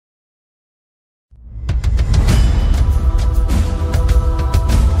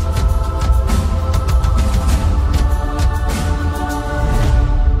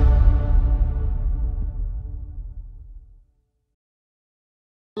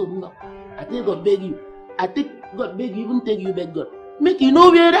So no, I think God beg you. I think God beg you, even take you back God. Make you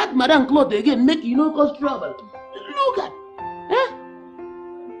know wear that madam cloth again, make you know cause trouble. Look at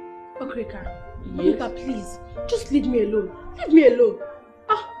Okrika, yes. Okrika, please, just leave me alone. Leave me alone.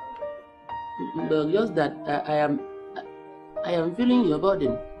 But just that I am feeling your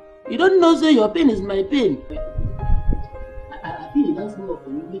burden. You don't know, say your pain is my pain. I feel that's more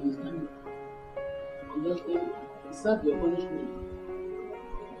for you, make you stand up. You just serve your punishment.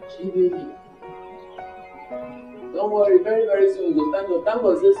 Don't worry, very, very soon you stand up. Thank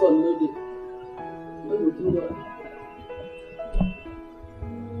God, say son, no day. No go do that.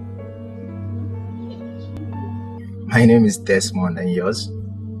 My name is Desmond, and yours?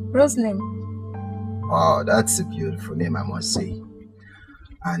 Roselyn. Wow, that's a beautiful name, I must say.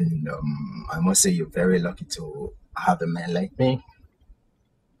 And I must say you're very lucky to have a man like me.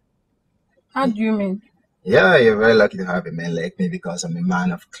 How do you mean? Yeah, you're very lucky to have a man like me because I'm a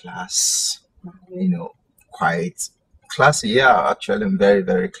man of class. You know, quite classy. Yeah, actually, I'm very,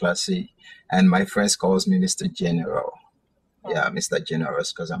 very classy. And my friends calls me Mr. General. Yeah, Mr.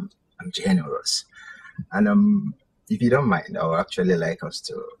 Generous, because I'm generous. And if you don't mind, I would actually like us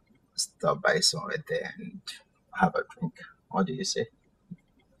to stop by somewhere there and have a drink. What do you say?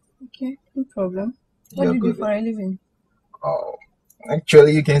 Okay, no problem. What do you do for a living? Oh,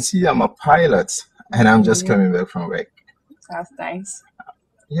 actually, you can see I'm a pilot, and I'm just coming back from work. That's nice.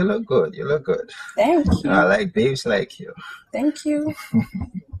 You look good. You look good. Thank you. I like babes like you. Thank you.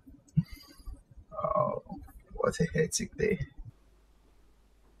 Oh, what a hectic day.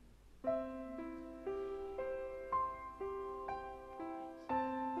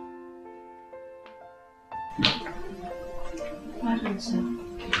 Madam, sir.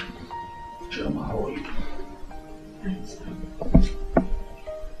 Chama, how are you? Fine, sir.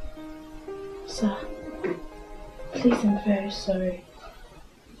 Sir, please, I'm very sorry.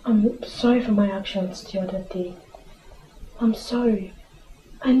 I'm sorry for my actions the other day. I'm sorry.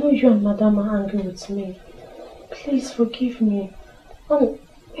 I know you and Madame are angry with me. Please forgive me. And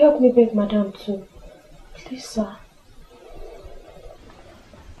help me beg Madame too. Please, sir.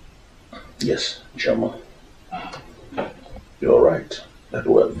 Yes, Chama. You're right that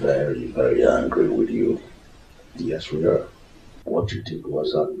we're very, very angry with you. Yes, we are. What you did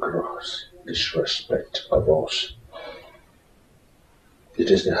was a gross disrespect of us. It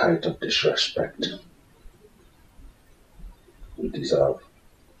is the height of disrespect. We deserve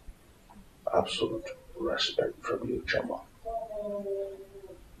absolute respect from you, Chama.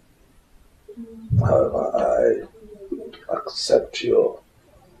 However, I accept your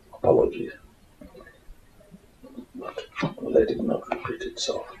apology, but let it not repeat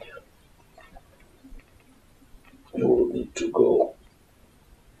itself again. You will need to go.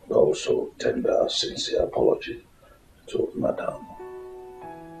 Also tender a sincere apology to Madame.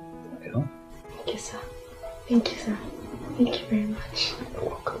 Okay? Thank you, sir. Thank you, sir. Thank you very much. You're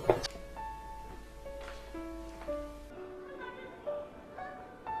welcome.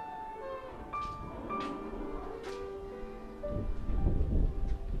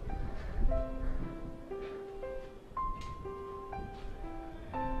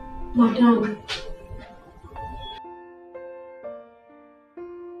 Madame.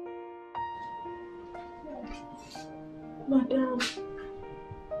 Madame,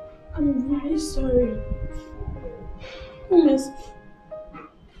 I'm really sorry. Yes,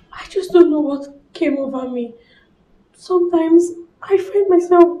 I just don't know what came over me. Sometimes I find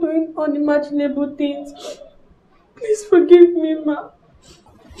myself doing unimaginable things. Please forgive me, ma.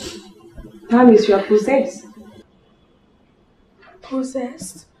 That means you are possessed.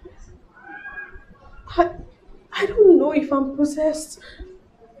 Possessed? I don't know if I'm possessed.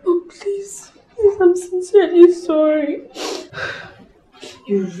 But please, I'm sincerely sorry.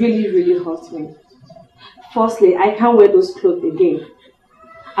 You really, really hurt me. Firstly, I can't wear those clothes again.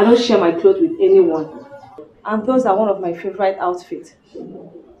 I don't share my clothes with anyone. And those are one of my favorite outfits.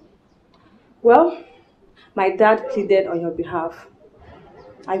 Well, my dad pleaded on your behalf.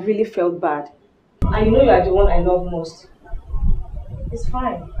 I really felt bad. I know you are the one I love most. It's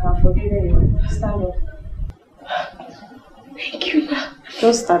fine. I've forgiven you. Stand up. Thank you, ma.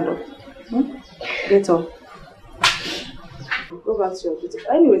 Just stand up. Get up. Go back to your duty.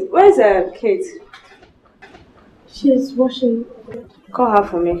 Anyways, where's Kate? She's washing. Call her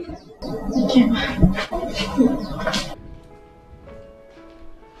for me. Okay, ma.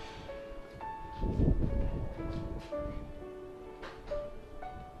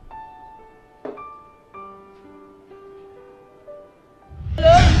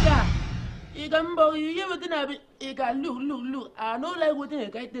 Look. I don't like what I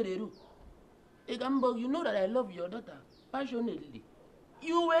do. You know that I love your daughter passionately.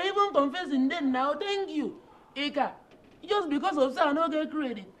 You were even confessing then now, thank you. Ika, just because of say I no get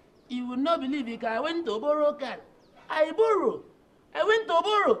credit, you will not believe Ika, I went to borrow car. I went to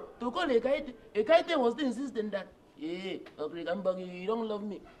borrow to call Ekaite. Ekaite was still insisting that, yeah, okay, you don't love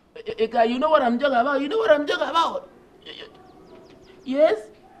me. Ika, you know what I'm talking about? You know what I'm talking about? Yes?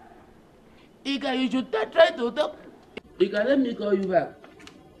 Ika, you should try to talk. Ika, let me call you back.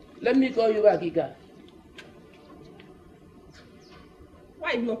 Let me call you back, Ika.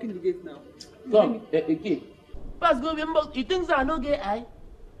 Why are you locking the gate now? Come, kid. Pass go remember. You think I no get eye?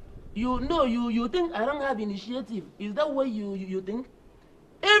 You know you think I don't have initiative? Is that what you think?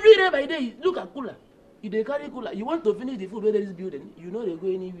 Every day by day, look at cooler. You dey carry cooler. You want to finish the food where there is building. You know they go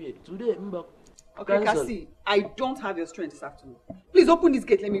anywhere. Today, remember. Okay, Cassie, I don't have your strength this afternoon. Please open this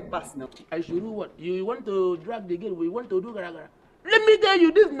gate. Let me pass now. I should do what? You want to drag the gate? We want to do gara gara. Let me tell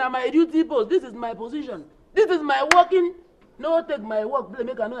you, this is not my duty post. This is my position. This is my working. No take my work. Play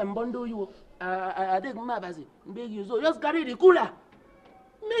make I know and bundle you. I take my basi. Beg you. So just carry the cooler.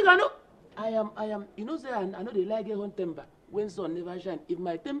 Make I know. I am. You know say I know they like get on temper when sun never shine. If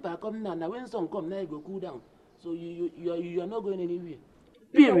my temper come now when sun come now it go cool down. So you are not going anywhere.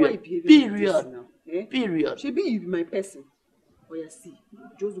 Period. Period. Eh? Period. She be you my person. Oh yeah, see,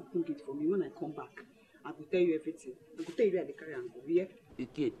 just open gate for me when I come back. I will tell you everything. I will tell you where the carry and go. Yeah. The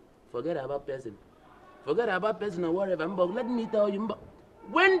kid, forget about person. Forget about person or whatever. But let me tell you,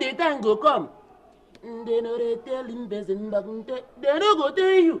 when the time go come, they know they tell him person, but they no go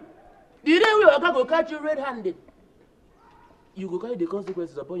tell you. The day we are go catch you red-handed, you go carry the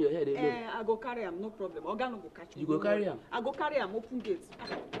consequences upon your head. I go carry him, no problem. Oga no go catch me. You go carry him. I go carry him. Open gate.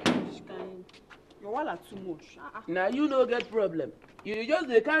 Your wall too much. Now you no get problem. You just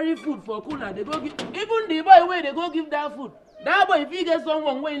they carry food for cooler. They go give even the boy where they go give that food. That boy if he get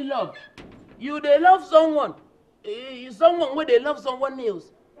someone when love, you they love someone. Someone where they love someone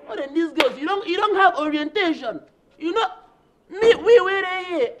else. More than these girls, you don't have orientation. You know, we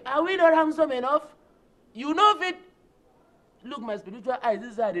here. Are we not handsome enough? You know if it. Look, my spiritual eyes.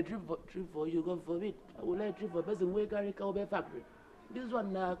 This is how they trip for you. God forbid. I would like trip for person where carry cowbell factory. This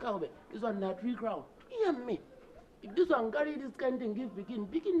one na cowbell. This one na 3 crown. Hear me. If this one carry this kind of thing, give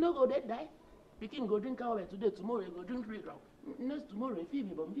Pikin no go dead die. Pikin go drink cowbell today. Tomorrow go drink 3 crown. Next tomorrow, feed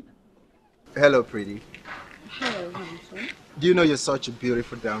me bombita. Hello, pretty. Hello, handsome. Do you know you're such a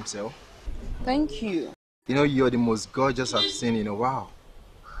beautiful damsel? Thank you. You know you're the most gorgeous I've seen in a while.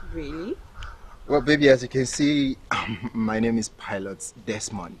 Really? Well, baby, as you can see, my name is Pilot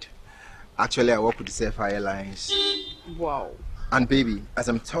Desmond. Actually, I work with the Safer Airlines. Wow. And baby, as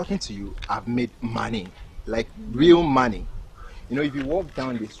I'm talking to you, I've made money, like real money. You know, if you walk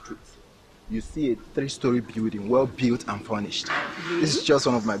down the street, you see a 3-story building, well built and furnished. Really? This is just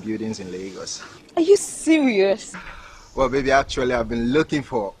one of my buildings in Lagos. Are you serious? Well, baby, actually, I've been looking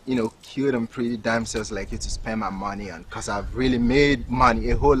for, cute and pretty damsels like you to spend my money on, because I've really made money,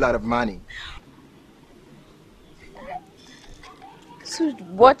 a whole lot of money. So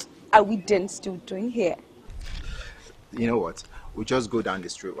what are we then still doing here? You know what? We'll just go down the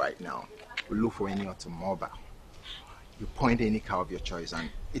street right now. We'll look for any automobile. You point any car of your choice and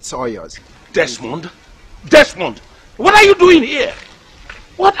it's all yours. Desmond? Desmond! What are you doing here?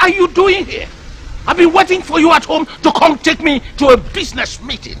 What are you doing here? I've been waiting for you at home to come take me to a business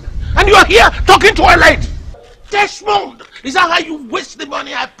meeting. And you are here talking to a lady. Desmond! Is that how you waste the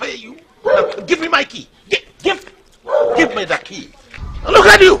money I pay you? Give me my key. Give me the key. Look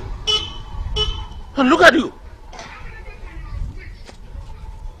at you! Look at you!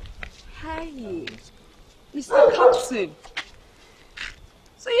 Hi, Mr. Captain.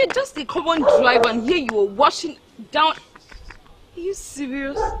 So you're just a common driver and here you are washing down. Are you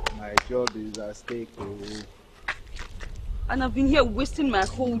serious? My job is at stake. And I've been here wasting my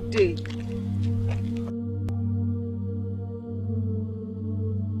whole day.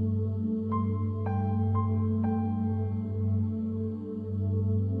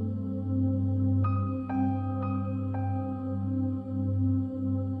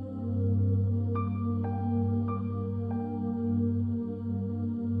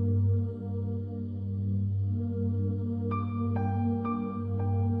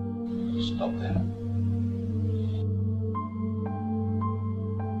 Stop there.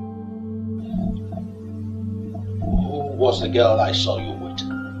 Who was the girl I saw you with?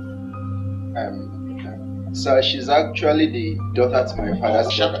 Sir, she's actually the daughter to my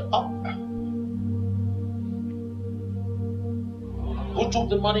father's. Shut up. Who took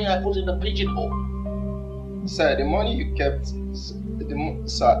the money I put in the pigeonhole? Sir, the money you kept.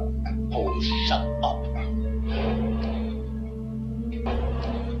 Sir. Oh, you shut up.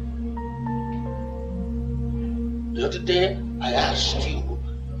 The other day, I asked you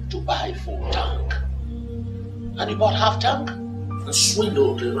to buy full tank. And you bought half tank and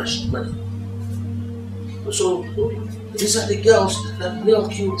swindled the rest money. So, these are the girls that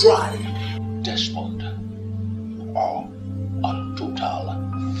milk you dry. Desmond, you are a total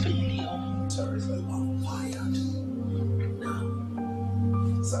failure. Sorry, sir. I'm fired. Now.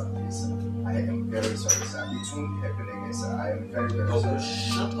 Sir, please, sir. I am very sorry, sir. It won't happen again, sir. I am very, very sorry.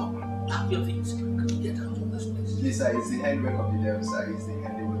 Shut up. Pack your things and get out of this place. Please, sir, it's the handwork of the devil, sir. It's the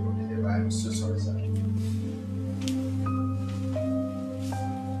handiwork of the devil. I am so sorry, sir.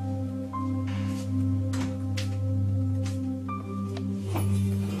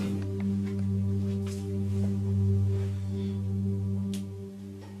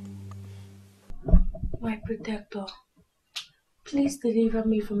 My protector, please deliver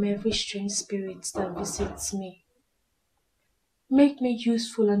me from every strange spirit that visits me. Make me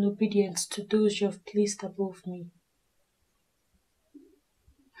useful and obedient to those you have placed above me.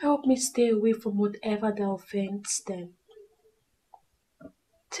 Help me stay away from whatever that offends them.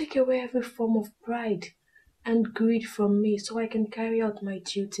 Take away every form of pride and greed from me so I can carry out my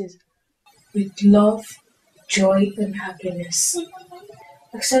duties with love, joy, and happiness,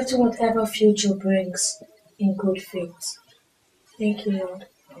 accepting whatever future brings in good faith. Thank you, Lord.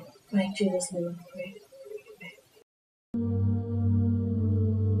 In Jesus' name I pray.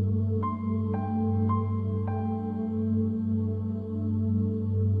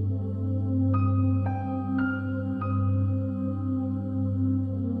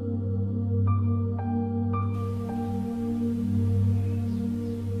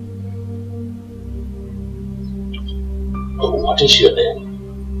 What is your name?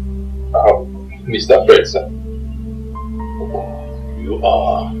 Mr. Fred, sir. You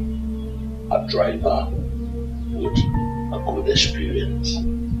are a driver with a good experience.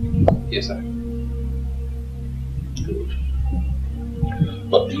 Yes, sir. Good.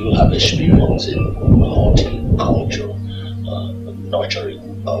 But do you have experience in horticulture,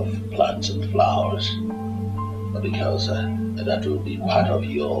 nurturing of plants and flowers? Because that will be part of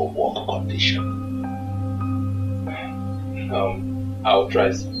your work condition. I'll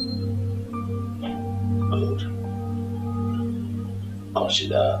try, sir. Good.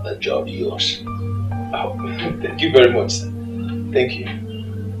 Consider the job yours. Oh, thank you very much, sir. Thank you.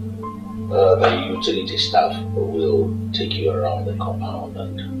 The utility staff will take you around the compound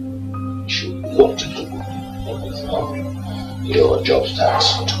and show you what to do. Your job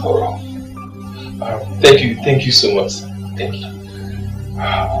starts tomorrow. Thank you so much, sir. Thank you.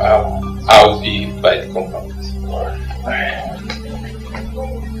 I'll be by the compound. All right.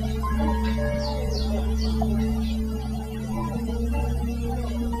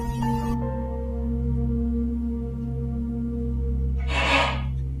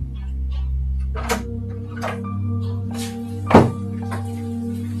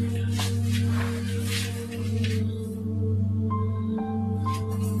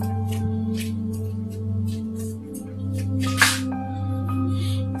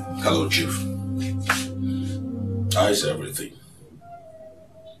 Hello, Chief. How is everything?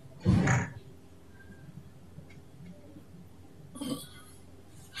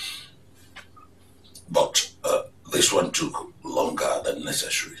 But this one took longer than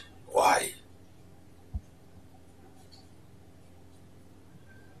necessary. Why?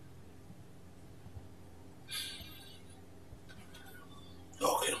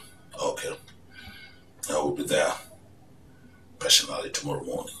 Okay. I will be there personally tomorrow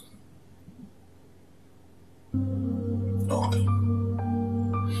morning. Okay.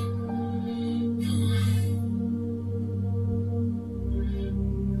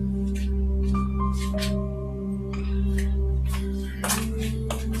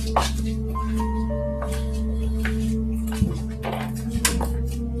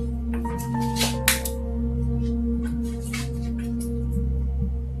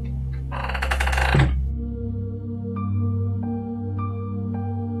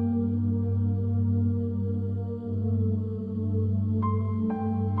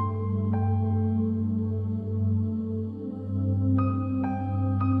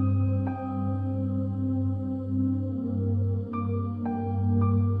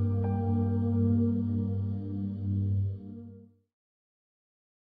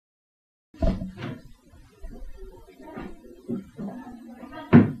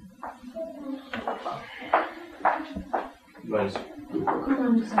 Good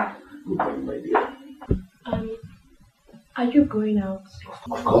morning, sir. Good morning, my dear. Are you going out?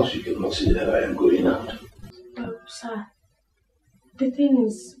 Of course, you cannot see that I am going out. Sir, the thing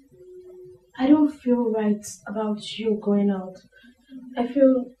is, I don't feel right about you going out. I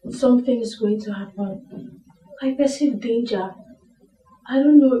feel something is going to happen. I perceive danger. I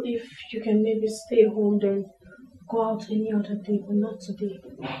don't know if you can maybe stay home then go out any other day, but not today.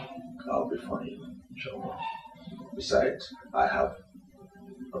 I'll be fine, sure. Besides, I have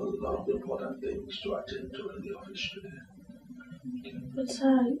a lot of important things to attend to in the office today. But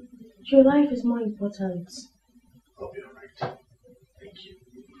sir, your life is more important. I'll be alright. Thank you.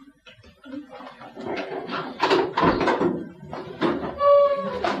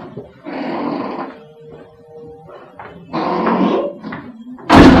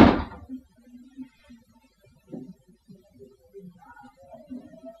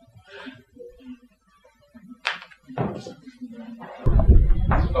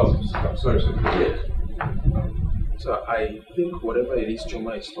 Oh, I'm sorry, sir. Yes. So I think whatever it is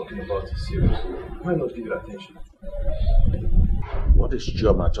Choma is talking about is serious. Why not give it attention? What is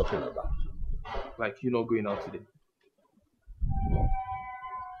Choma talking about? Like you not going out today?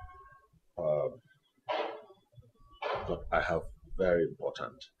 But I have very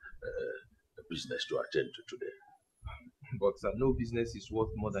important business to attend to today. But no business is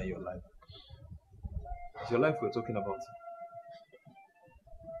worth more than your life. It's your life we're talking about.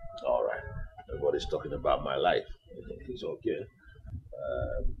 All right. Nobody's talking about my life. It's okay.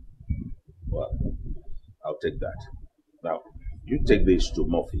 Well, I'll take that. Now, you take this to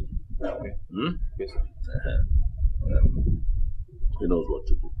Murphy. Okay. Yes, sir. He knows what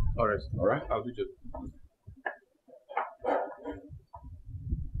to do. All right. All right? I'll do just.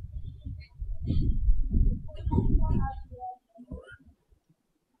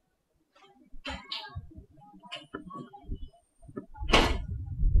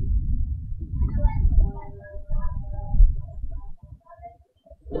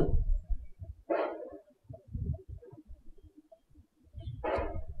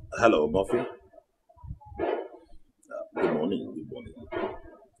 Hello, Murphy. Good morning. Good morning.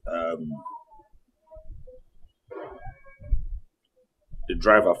 The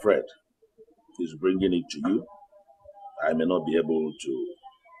driver, Fred, is bringing it to you. I may not be able to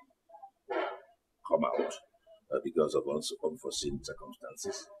come out because of unforeseen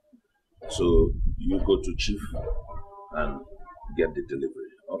circumstances. So you go to Chief and get the delivery.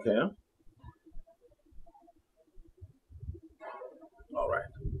 Okay? All right.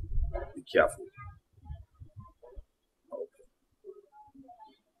 Be careful. Okay.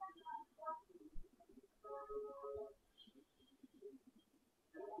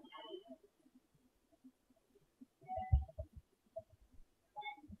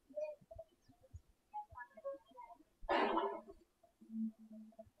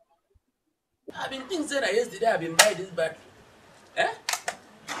 I've been thinking that yesterday I've been buying this battery. Eh?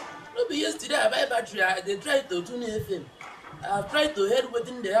 No be yesterday I buy battery. They tried to tune FM. I've tried to hear what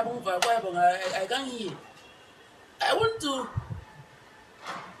in the happen for a while, I can't hear. I want to.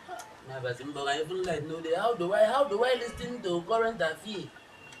 I even like no day. How do I listen to current affairs?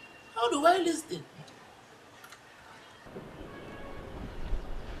 How do I listen?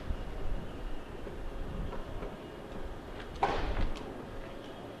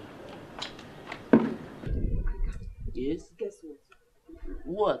 Yes. Guess what?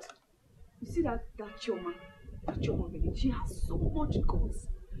 What? You see that Choma? That Choma baby, she has so much guts.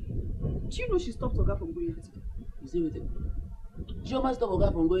 Do you know she stopped Oga from going out? You see with it? Choma stop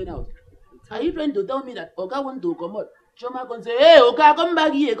Oga from going out. Are you trying to tell me that Oga want to come out? Choma can say, hey, Oga, come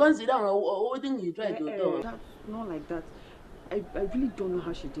back here, come sit down. What thing you trying to tell? That's not like that. I really don't know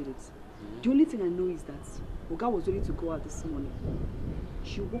how she did it. The only thing I know is that Oga was ready to go out this morning.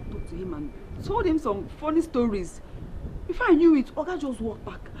 She walked up to him and told him some funny stories. Before I knew it, Oga just walked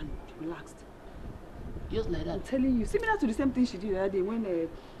back and relaxed. Just like that? I'm telling you, similar to the same thing she did the other day when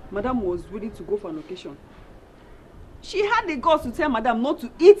Madam was ready to go for an occasion. She had the guts to tell Madam not to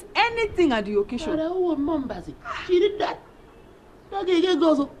eat anything at the occasion. She did that. That girl get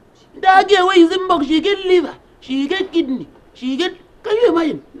gozo. That girl where is in box, she get liver, she get kidney, she get. Can you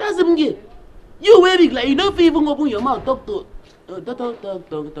imagine? That's some girl. You wear big like you don't even open your mouth. Talk to. Talk.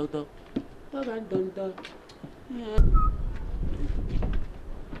 Yeah.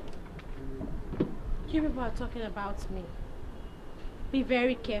 You people are talking about me. Be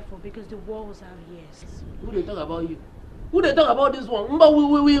very careful because the walls are yours. Who they talk about you? Who they talk about this one? But do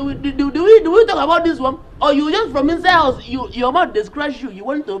we talk about this one? Or you just from inside house, your mouth they scratch you, you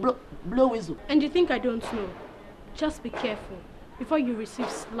want to blow whistle. And you think I don't know? Just be careful before you receive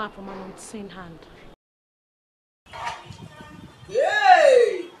slap from an unseen hand.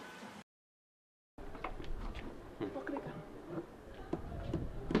 Yay!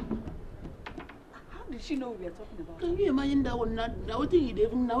 How did she know we are talking about? Can you imagine that one? Now I think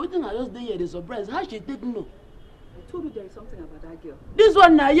I just did hear the surprise. How she take no? I told you there is something about that girl. This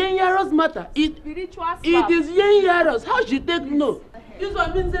one na yen yaros matter. Spiritual slap. It is yen yaros. How she take no? This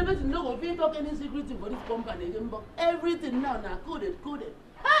one means everything no go fit talk any secret thing for this company again, but everything now na coded.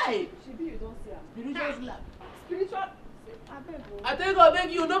 Hey! Shebi you don't see her. Spiritual slap. Spiritual. I think I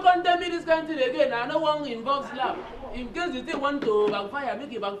beg you, no come tell me this kind of thing again. I no want involve slap. In case you think want to backfire,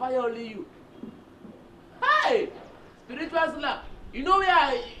 make it backfire only you. Hey! Spiritual slap. You know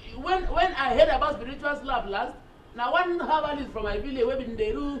where when I heard about spiritual slap last, now one herbalist from my village wey been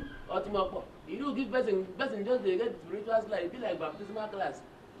dey do otimokpo. You do give person just dey get spiritual slap. It be like baptismal class.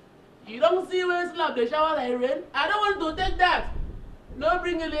 You don't see when slap dey shower like rain. I don't want to take that. No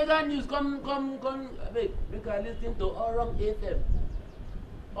bring illegal news. Come. Wait, make I listen to Orong FM.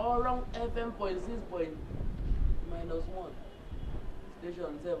 Orong FM .6 -1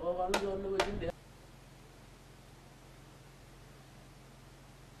 station. Say, oh, I don't know what in there.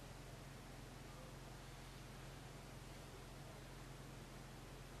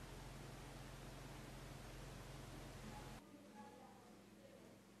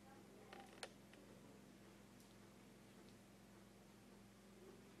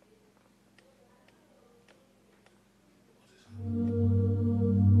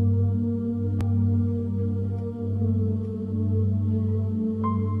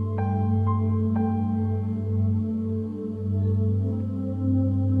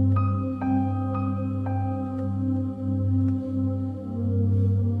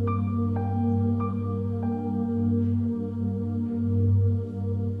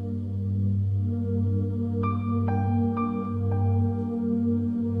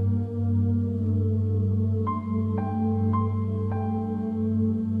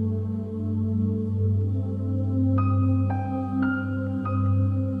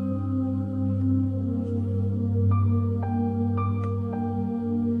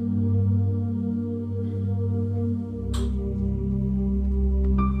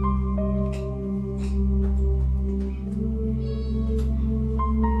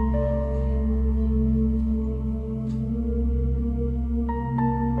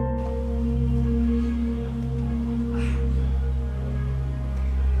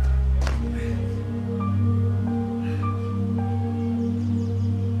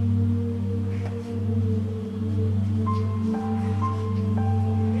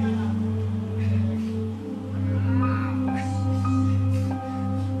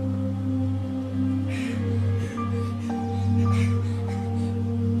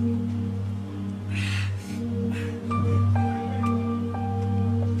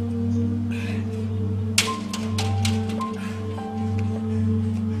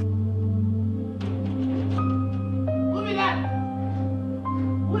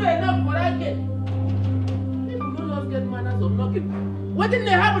 What did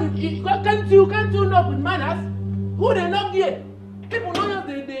they happen? Can't you knock with manners? Who they knock here? People know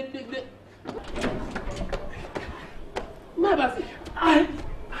you they. My boss. Hey!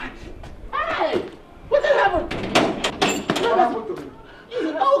 What did happen? What happened to him?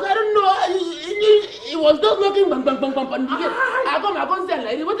 Oh, I don't know. He was just knocking bang. I come say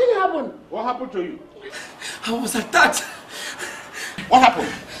like this. What did happen? What happened to you? I was attacked. What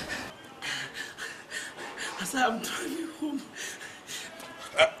happened? I said I'm driving home.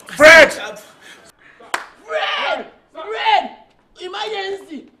 Fred!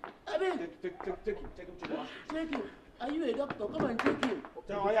 Emergency! I mean, Take him to the hospital. take him. Are you a doctor? Come and take him.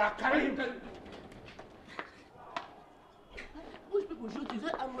 Carry him. Which people shoot you? Is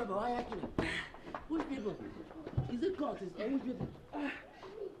it Amraba? Why are you killing? Which people? Is it Curtis or which people?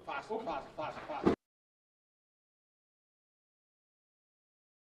 Fast.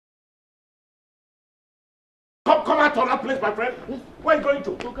 Come out of that place, my friend. Where are you going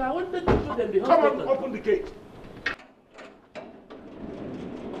to? Okay, I wanted to show them the Come hospital. on, open the gate.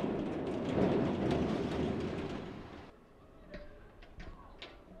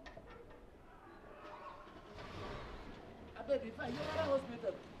 Baby, fine. You're at the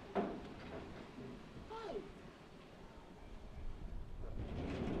hospital. Hi.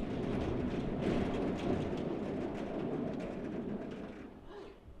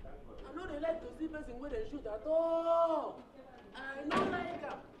 I know they like to see person where they shoot at all. I know like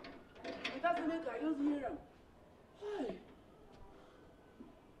them. It doesn't make I just hear them. Hi.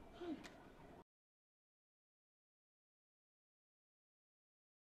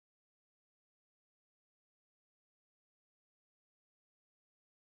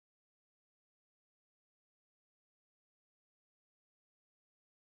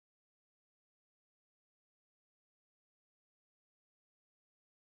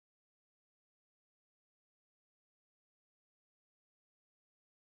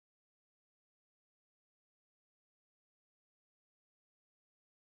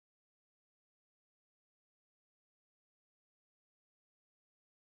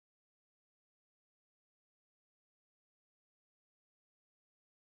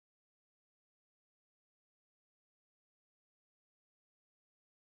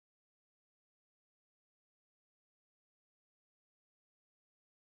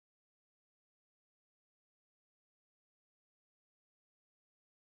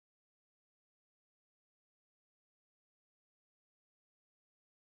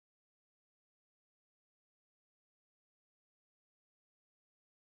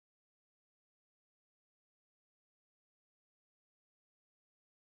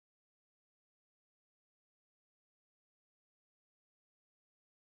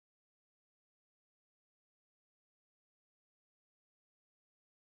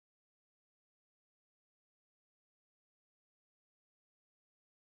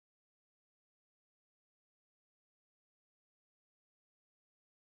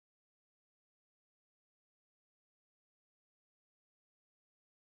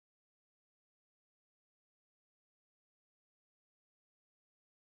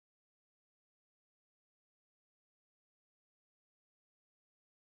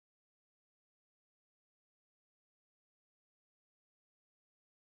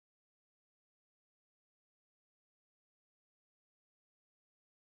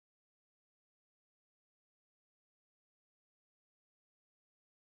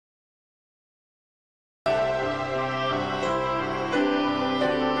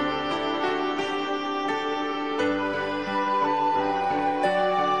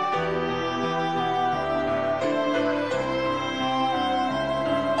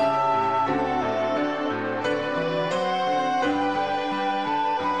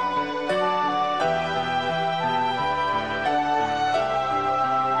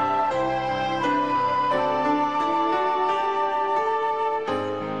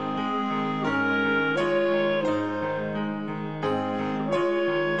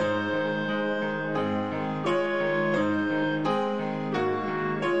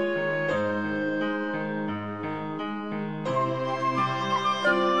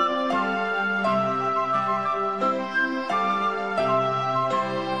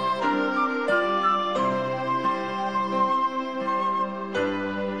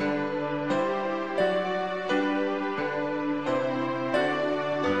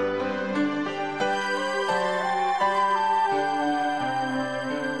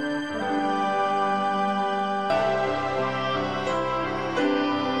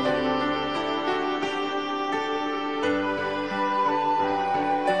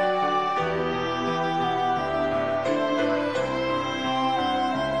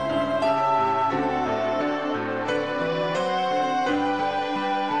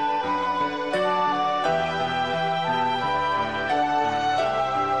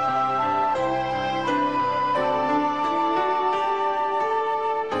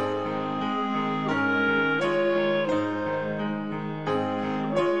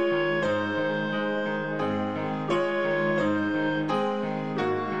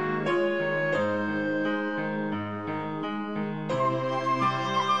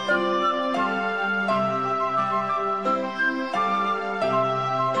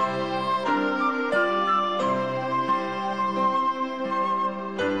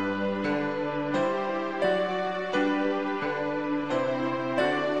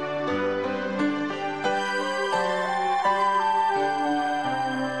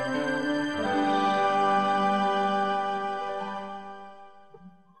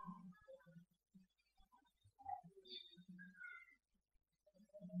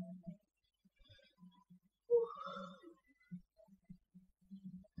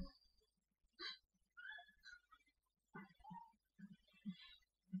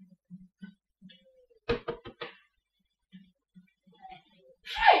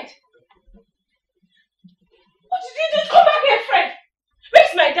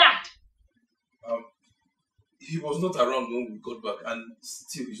 was not around when we got back, and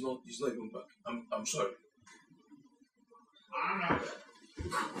still he's not even back. I'm sorry.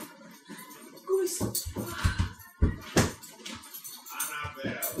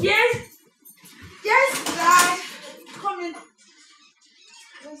 Yes. Yes, Dad. Come in.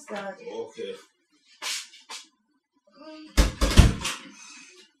 Yes, Dad. Okay.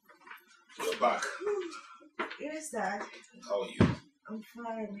 You're back. Yes, Dad. How are you? I'm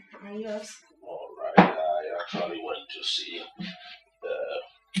fine. And yours? All right. I actually went to see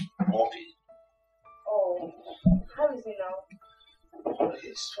Moppy. Oh, how is he now?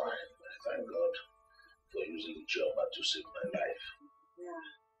 He's fine. Thank God for using the job to save my life. Yeah.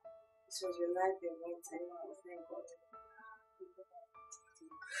 This was your life in one time. Thank God.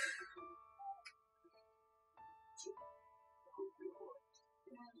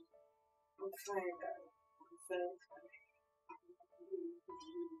 I'm fine, Dad. I'm very fine.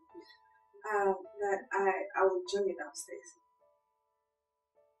 Dad, I will join you downstairs.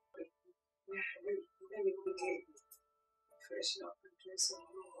 Let me quickly freshen up and dress up.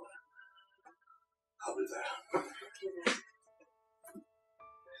 I'll be there. Okay, Dad.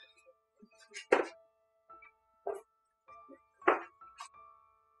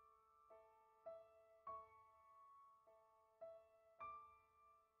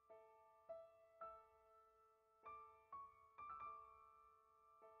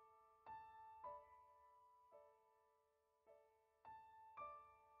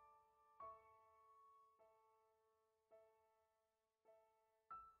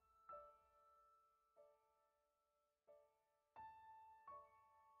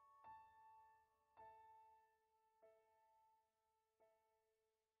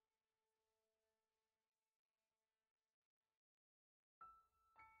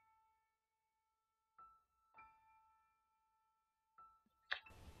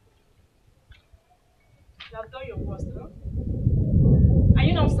 You have done your worst, huh? Are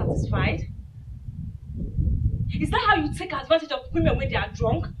you not satisfied? Is that how you take advantage of women when they are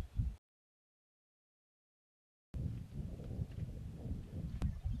drunk?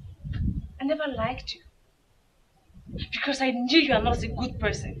 I never liked you. Because I knew you are not a good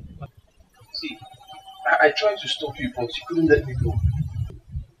person. See, I tried to stop you, but you couldn't let me go.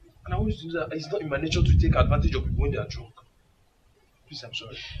 And I always do that. It's not in my nature to take advantage of people when they are drunk. Please, I'm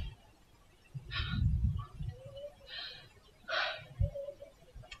sorry.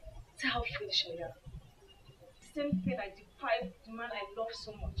 See how foolish I am. The same thing I deprived the man I love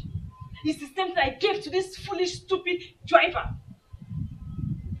so much. It's the same thing I gave to this foolish, stupid driver.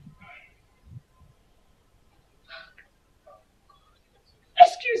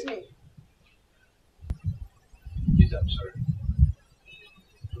 Excuse me. Please, I'm sorry.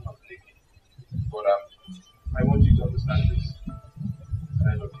 Do not blame me. But I want you to understand this.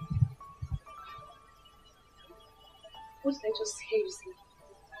 I love you. What did I just hear you say?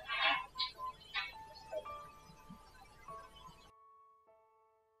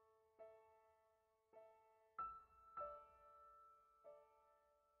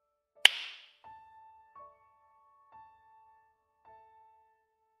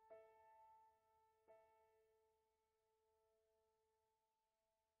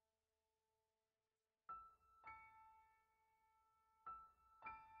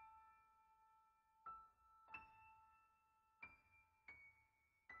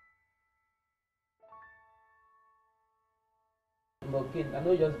 But kid, I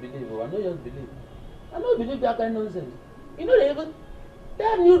know just believe. I know just believe. I don't believe that kind of nonsense. You know,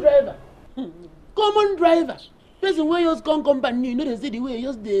 that new driver, common driver, person where you come company, you know they say the way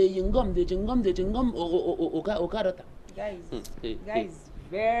just the chingum, okarata. Guy is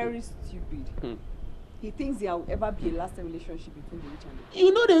very stupid. He thinks there will ever be a lasting relationship between the rich and the poor.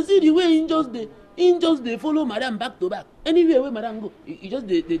 You know they see the way in just they follow madam back to back. Anywhere where madam go, he just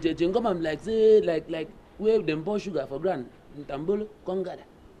the chingum am like say like where them pour sugar for grand. Tambolo, Kongada.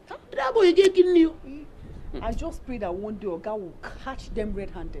 That boy getting you. I just pray that one day Oga will catch them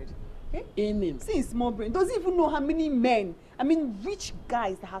red-handed. Eh? Amen. See his small brain. Doesn't even know how many men, rich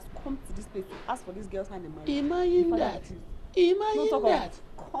guys that has come to this place to ask for this girl's hand in marriage. Imagine that. Imagine that.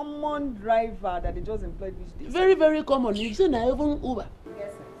 Common driver that they just employed these days. Very, very common. You say na even Uber.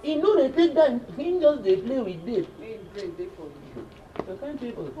 Yes, sir. You know they take that. He just they play with them. Brain day for you. The kind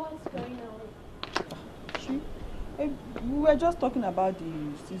people. What's going on? We were just talking about the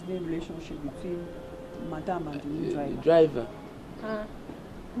seasoning relationship between Madam and the new driver. The driver.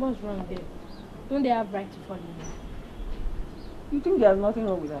 What's wrong there? Don't they have right to follow you? You think there's nothing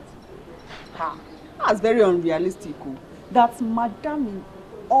wrong with that? That's very unrealistic. That Madam in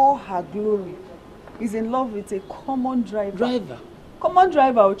all her glory is in love with a common driver. Driver? Common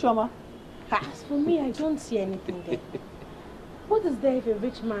driver, Ochoma. As for me, I don't see anything there. What is there if a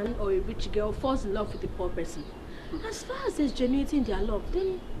rich man or a rich girl falls in love with a poor person? As far as there's genuinity in their love,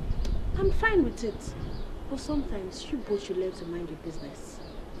 then I'm fine with it. But sometimes you both should learn to mind your business.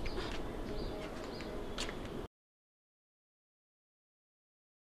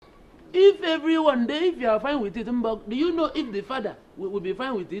 If everyone there, if you are fine with it, do you know if the father will be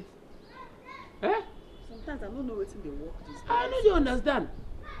fine with it? Eh? Sometimes I don't know what's in the work. I know you understand.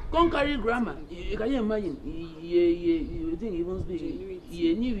 Can't carry grammar. You can imagine. You think even speak.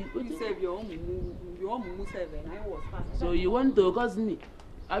 You knew it. You said your own seven. I was fast. So you want to cause me?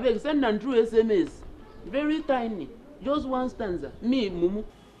 I beg, send them through SMS. Very tiny. Just one stanza. Me, Mumu.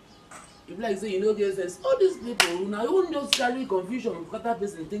 If like say you know get sense, all these people now you won't just carry confusion with other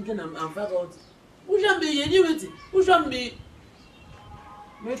person thinking I'm faculty. Who shall be anyway? Who shall be?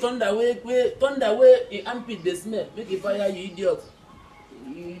 Make thunder away in armpit the smell. Make it fire you idiot.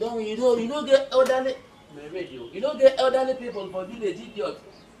 You don't get elderly. You don't get elderly people for village idiot.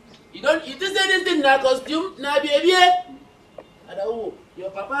 You think this thing na costume na baby. Adawo, your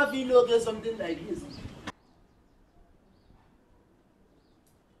papa feel no get something like this.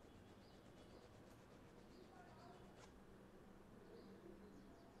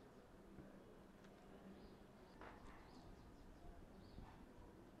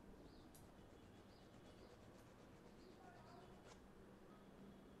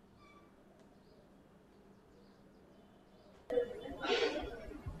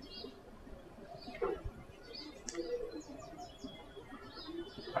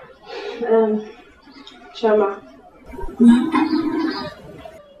 Chama,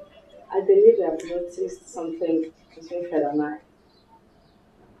 I believe I've noticed something between Fred and I.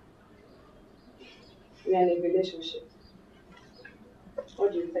 We are in a relationship.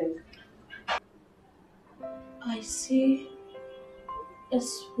 What do you think? I see a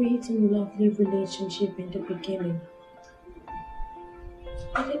sweet and lovely relationship in the beginning.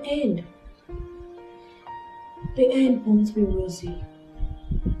 At the end won't be rosy.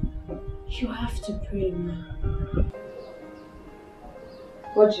 You have to pray, ma.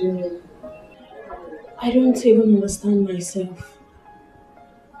 What do you mean? I don't even understand myself.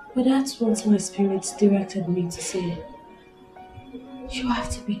 But that's what my spirit directed me to say. You have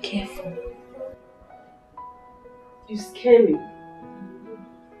to be careful. You scare me.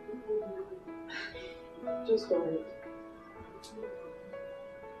 Just go ahead.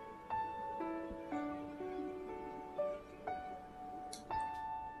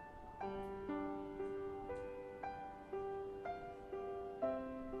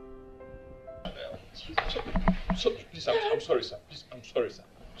 So, please, I'm sorry, sir. Please, I'm sorry, sir.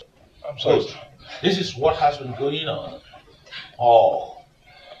 I'm sorry, sir. This is what has been going on. Oh,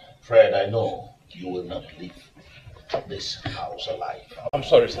 Fred, I know you will not leave this house alive. I'm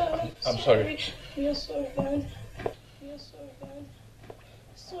sorry, sir. I'm sorry. You're so bad. You're so bad.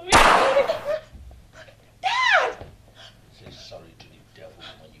 Sorry. Dad! Say sorry to the devil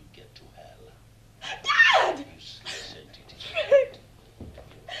when you get to hell. Dad! You useless entity. Fred!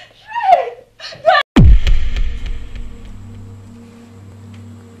 Dad!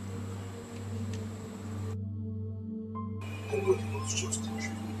 Nobody knows just the truth.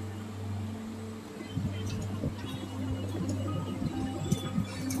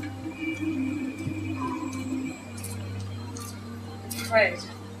 Fred.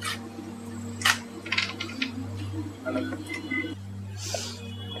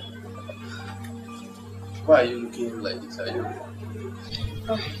 Why are you looking like this? Are you?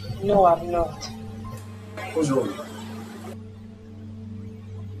 No, I'm not. What's wrong?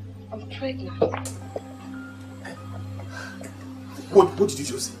 I'm pregnant. What did you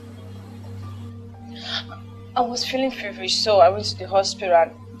just say? I was feeling feverish, so I went to the hospital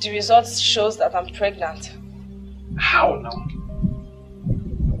and the results shows that I'm pregnant. How now?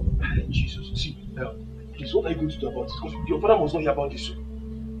 Jesus, see, please, what are you going to do about this? Because your father must not hear about this.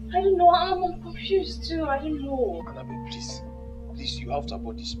 I don't know, I'm confused too, I don't know. Annabelle, please, you have to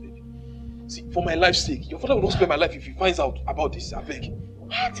abort this, baby. See, for my life's sake, your father will not spare my life if he finds out about this, I beg.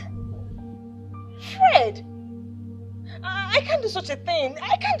 What? Fred! I can't do such a thing.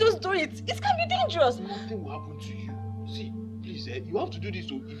 I can't just do it. It can be dangerous. Nothing will happen to you. See, please, you have to do this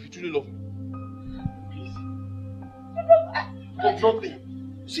if you truly love me. Please. Nothing.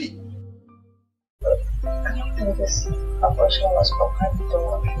 See. I don't think this abortion was confirmed, don't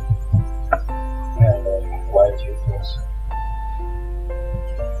worry. And why do you think so?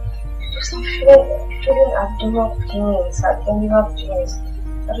 Because I'm feeling abdominal pains and annual pains.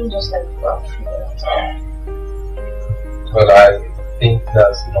 I don't just like what I'm feeling. Well, I think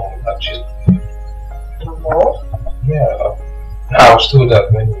that's normal actually. Normal? Yeah. I was told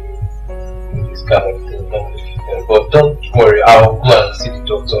that when you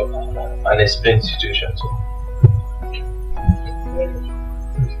and explain the situation to him.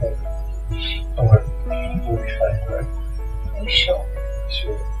 Don't worry, we'll be fine, right? Are you sure?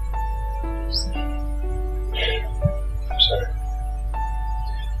 Sure. I'm sorry.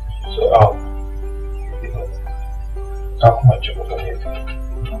 So, I'll come and check over here.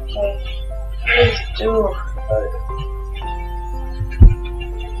 Okay. Please do. Alright.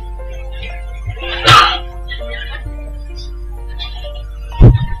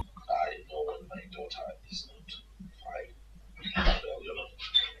 I know when my daughter is not fine. Well, you know.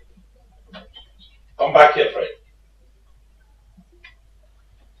 Come back here, Fred.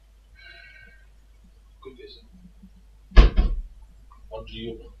 Good listen. What do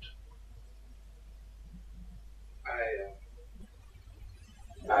you want?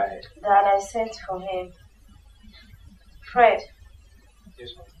 Dad, I sent for him. Fred. Yes,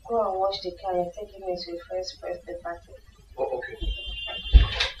 ma'am. Go and wash the car and take him into the first birthday party. Oh, okay.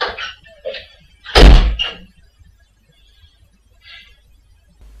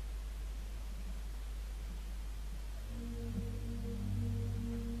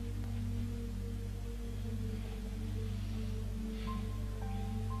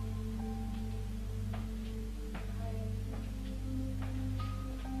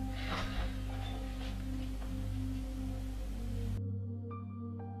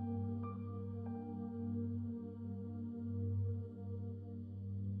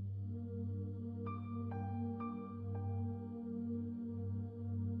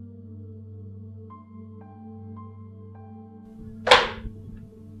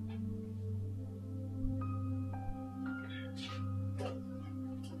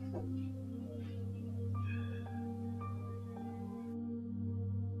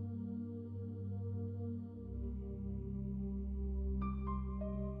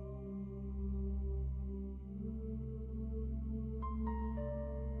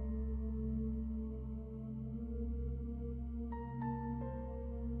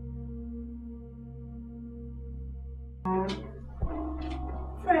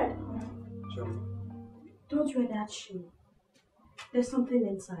 Fred, don't wear that shoe. There's something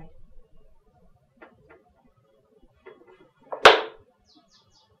inside.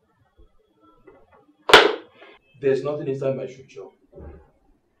 There's nothing inside my shoe, Joe.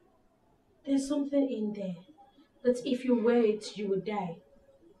 There's something in there that if you wear it, you will die.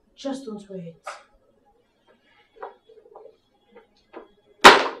 Just don't wear it.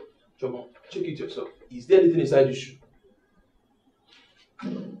 Joe, check it yourself. Is there anything inside the shoe?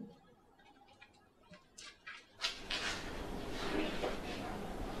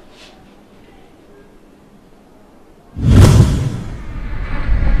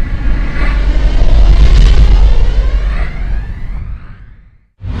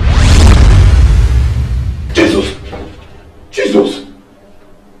 Jesus!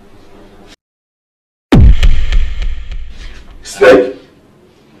 Snake!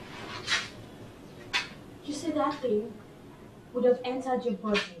 You see, that thing would have entered your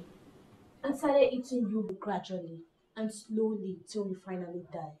body and started eating you gradually and slowly till you finally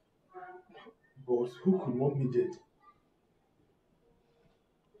die. But who could want me dead?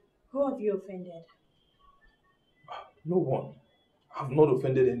 Who have you offended? No one. I've not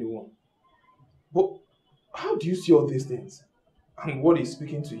offended anyone. But how do you see all these things? And what is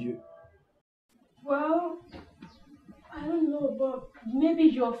speaking to you? Well, I don't know, but maybe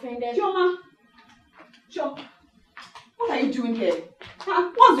you offended. Chioma! Chioma! What are you doing here?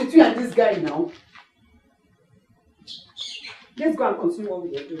 What's between you and this guy now? Let's go and continue what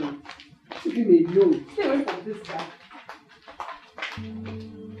we are doing. Leave me alone. Stay away from this guy.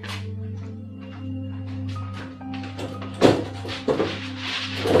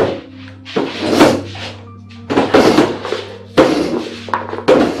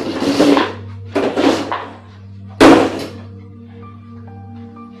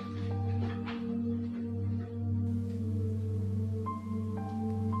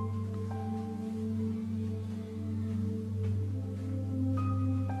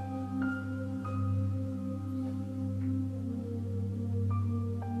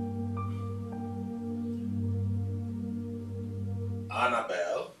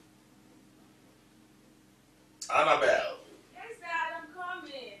 Annabelle? Annabelle? Yes, Dad, I'm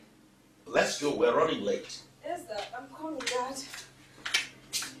coming. Let's go, we're running late. Yes, Dad, I'm coming, Dad.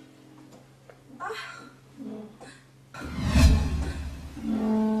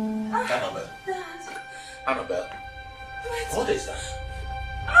 Annabelle? Dad. Annabelle? What is that?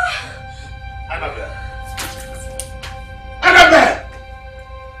 Annabelle? Annabelle!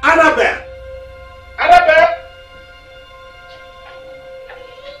 Annabelle! Annabelle!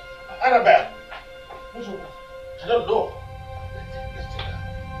 Annabelle! What's wrong? I don't know. Let's take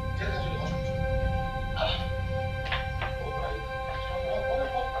her to the hospital.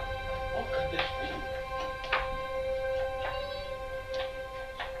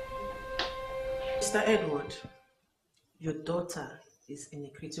 Mr. Edward, your daughter is in a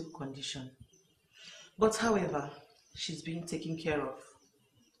critical condition. But however, she's being taken care of.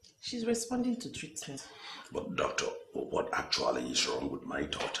 She's responding to treatment. But doctor, what actually is wrong with my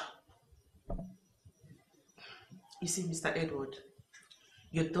daughter? You see, Mr. Edward,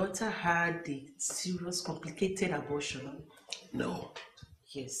 your daughter had a serious, complicated abortion. No.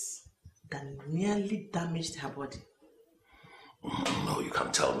 Yes, that nearly damaged her body. No, you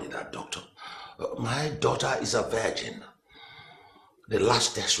can't tell me that, doctor. My daughter is a virgin. The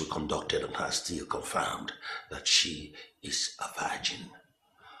last test we conducted on her still confirmed that she is a virgin.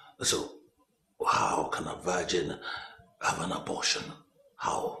 So, how can a virgin have an abortion?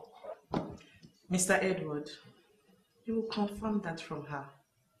 How? Mr. Edward, you will confirm that from her.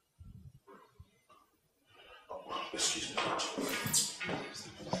 Excuse me.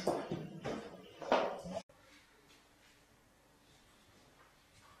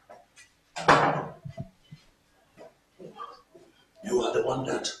 You are the one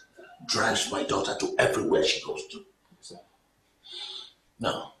that drives my daughter to everywhere she goes to.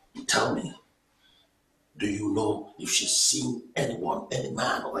 Now, tell me, do you know if she's seen anyone, any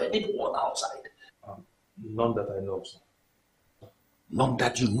man or anyone outside? None that I know, sir. None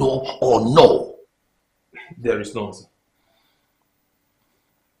that you know or know? There is none, sir.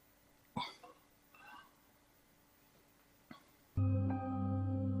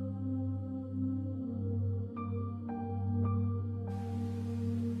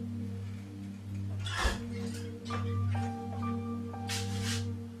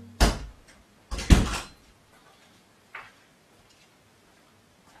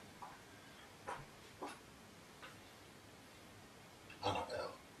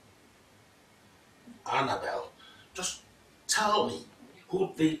 Annabelle, just tell me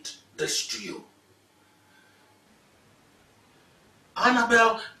who did this to you.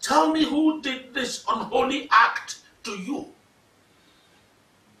 Annabelle, tell me who did this unholy act to you.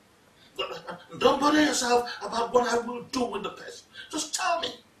 Don't bother yourself about what I will do with the person. Just tell me.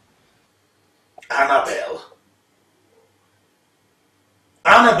 Annabelle.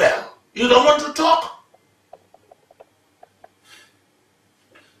 Annabelle, you don't want to talk?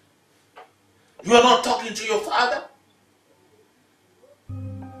 You are not talking to your father?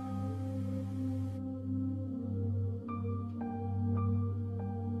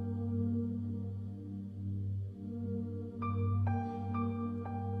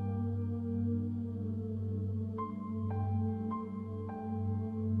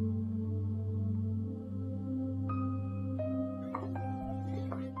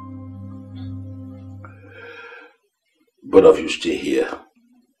 Both of you stay here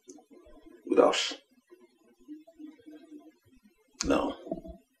with us. Now,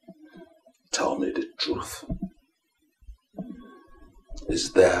 tell me the truth.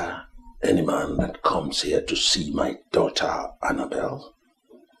 Is there any man that comes here to see my daughter, Annabelle?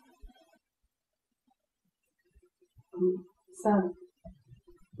 Sir,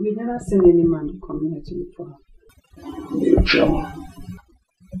 we never seen any man come here to look for her. You, Gemma?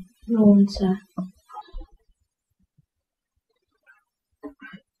 No one, sir.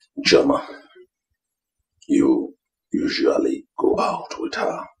 Gemma, you usually go out with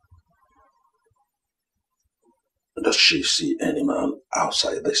her. Does she see any man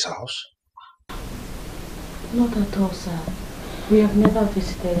outside this house? Not at all, sir. We have never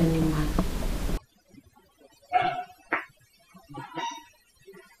visited any man.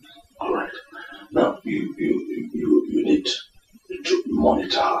 All right. Now, you need to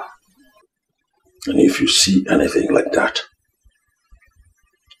monitor her. And if you see anything like that,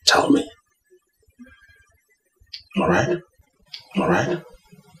 tell me. All right? All right?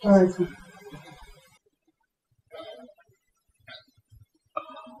 All right, sir.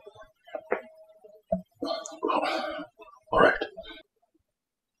 All right.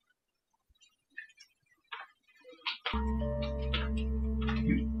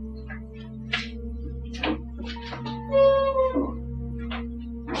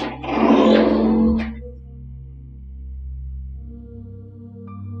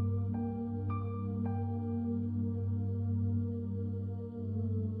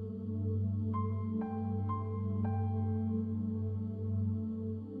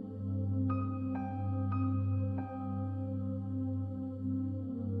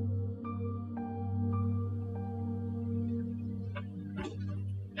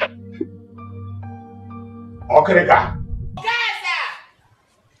 Okrika.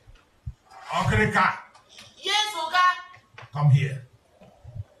 Okrika. Yes, Oga. Come here.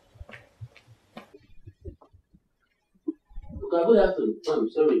 Okay, good afternoon. I'm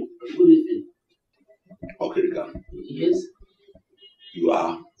sorry. Good evening. Okrika. Yes? You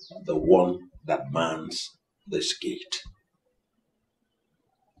are the one that mans this gate.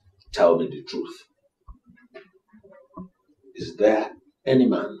 Tell me the truth. Is there any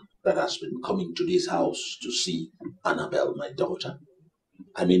man that has been coming to this house to see Annabelle, my daughter?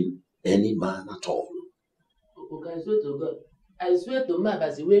 I mean, any man at all? Okay, I swear to God. I swear to my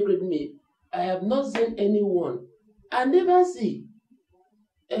as he created me, I have not seen anyone. I never see.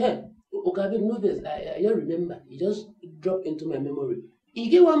 Okay, I didn't know this. I just remember. It just dropped into my memory. He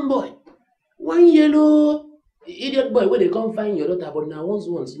get one boy, one yellow idiot boy where they come find your daughter, but now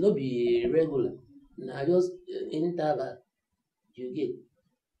once, not be regular. Now just interval. You get.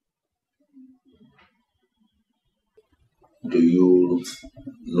 Do you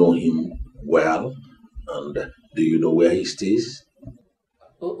know him well? And do you know where he stays?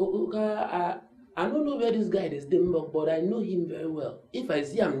 I don't know where this guy is staying, but I know him very well. If I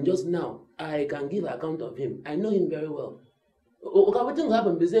see him just now, I can give account of him. I know him very well. What things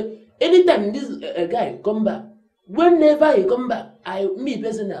happen? They say anytime this guy come back, whenever he come back, me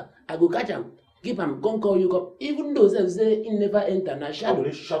personally, I go catch him, keep him, come call you come. Even though they say he never enter, now shadow.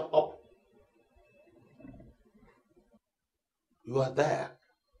 Please shut up. You are there,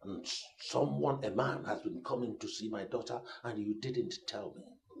 and someone, a man, has been coming to see my daughter, and you didn't tell me.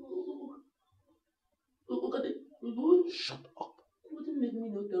 Shut up. Make me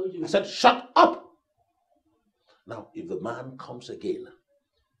not tell you. I said, shut up. Now, if the man comes again,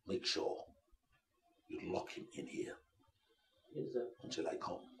 make sure you lock him in here. Yes, sir. Until I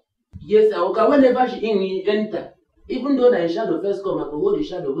come. Yes, sir. Okay, whenever she enter, even though the shadow first come, I go hold the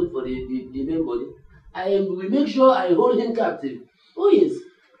shadow, wait for the main body. I will make sure I hold him captive. Oh yes.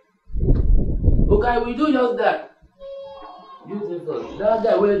 Okay, we do just that. Beautiful. That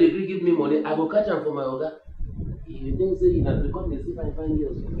guy where they give me money, I go catch him for my order. You think say you can become a see fine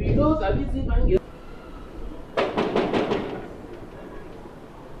girls. We know sabi see fine girls.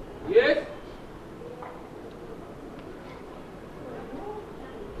 Yes.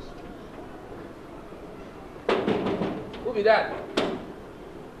 Who be that?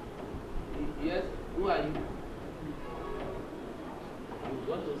 Yes. Who are you? You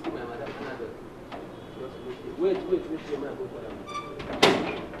want to see my madam Annabelle? Wait, your man go for them.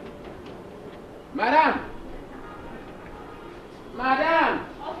 Madam! Madam,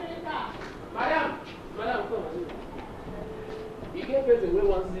 come. You get person wey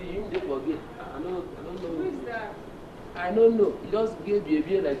wan see you, dey forget. I don't know. Who is that? I don't know. He just get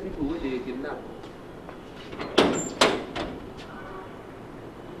behavior like people wey dey kidnap.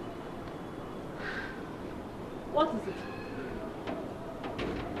 What is it?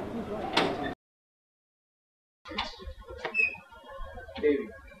 Baby,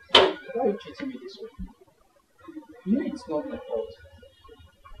 why are you treating me this way? You know it's not my fault.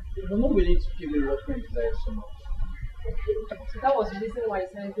 You're not willing to give me what my desire so much. So that was the reason why I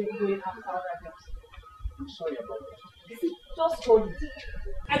started going after other girls. I'm sorry about that. Just hold it.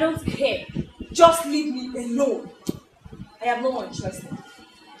 I don't care. Just leave me alone. I have no more interest in it.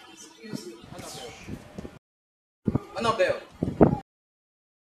 Excuse me. Annabelle.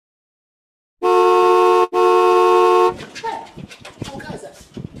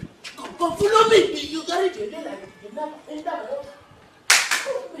 Come follow me. You carry the day like you never enter my house.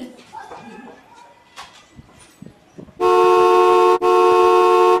 Follow me.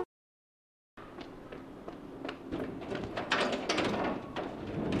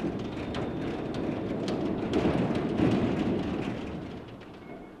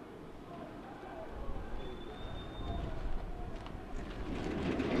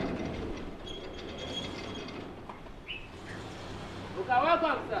 Okay,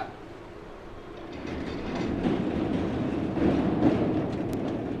 welcome, sir.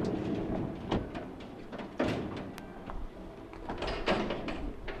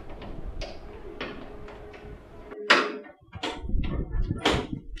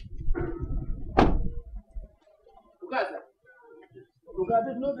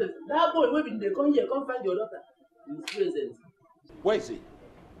 That boy wey they come here, come find your daughter. He's present. Where is he?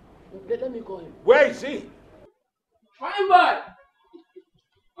 Let me call him. Where is he? Fine boy!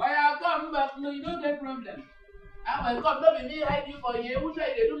 Oh yeah, come back. No, you don't get problem. I will come. Don't be me hide you for you. Who try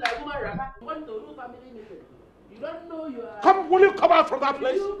to do like woman rapper? You want to do family meeting. You don't know you are. Come, will you come out from that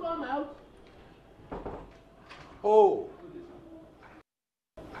place? Will you come out? Oh.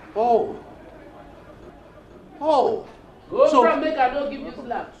 Oh. Oh. Go from make I don't give you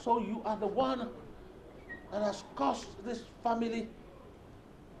slap. So you are the one that has caused this family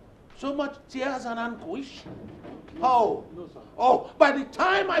so much tears and anguish? Oh. No, sir. Oh, by the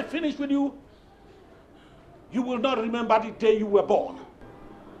time I finish with you, you will not remember the day you were born.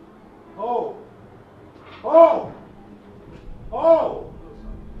 Oh. Oh. Oh.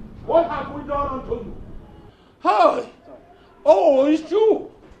 What have we done unto you? Hi! Oh, it's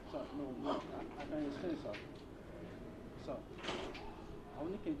you! Sir, no, I can explain, sir. Sir, I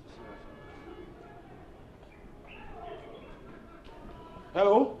only came to see you, sir.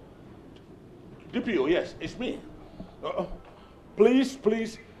 Hello? DPO, yes, it's me. Please,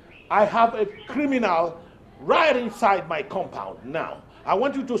 please, I have a criminal right inside my compound now. I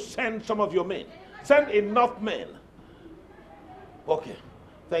want you to send some of your men. Send enough men. Okay,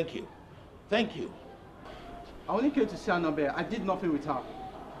 thank you. Thank you. I only came to see Annabelle. I did nothing with her.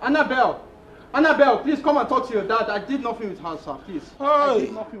 Annabelle! Annabelle, please come and talk to your dad. I did nothing with her, sir, please. Hey. I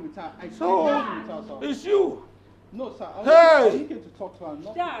did nothing with her. I did nothing with her, sir. It's you. No, sir. Hey. I only came to talk to her.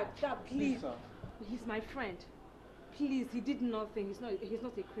 Dad, please. Sir. He's my friend. Please, he did nothing. He's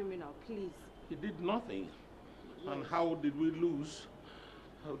not a criminal. Please. He did nothing. And how did we lose?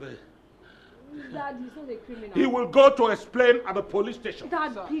 Dad, he's not a criminal. He will go to explain at the police station.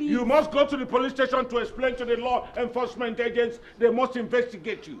 Dad, please. You must go to the police station to explain to the law enforcement agents. They must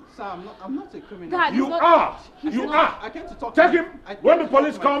investigate you. Sir, I'm not a criminal. Dad, you are. You are. I came to talk Take to him. When the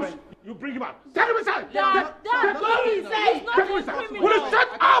police comes, you bring him out. Take him inside. Dad, go inside. He's not a criminal. Will you shut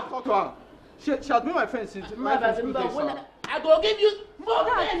up? Talk to her. She has been my friend since my school days, sir. I go give you more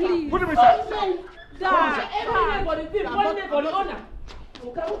Dad, men. please. Put him inside. Dad, Every day for the thief, one day for the owner.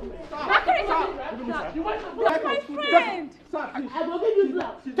 That's my friend. Sir, I go give you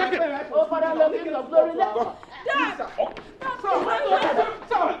slap. Take it. Oh, Father, Lord, King of glory, let go. Dad, Sir,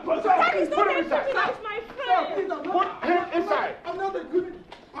 Dad is not a criminal. He's my friend. Put him inside. I'm not a criminal.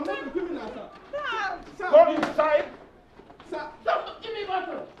 I'm not a criminal, sir. Dad. Go inside. Sir. Stop, give me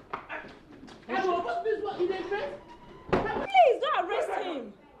bottle. I will put this one in the dress. Please don't arrest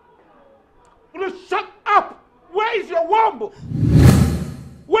him. Will you shut up? Where is your womb?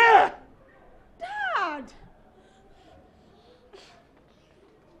 Where? Dad.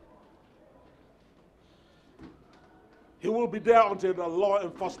 He will be there until the law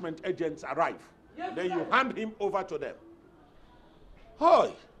enforcement agents arrive. Yes, Then sir. you hand him over to them.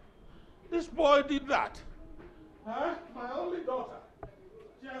 Hi, this boy did that. Huh? My only daughter.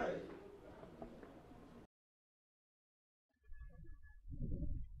 Jerry.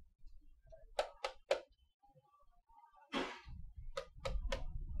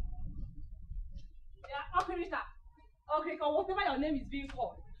 Okay, Rita. Okay, whatever your name is being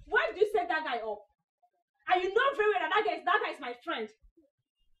called. Why did you set that guy up? And you know very well that that guy is my friend.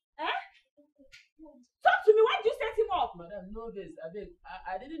 Eh? Talk to me. Why did you set him up? Madam, no this.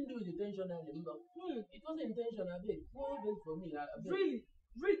 I didn't do it intentionally. It wasn't intentional. No this for me. Really?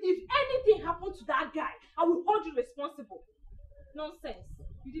 If anything happened to that guy, I will hold you responsible. Nonsense.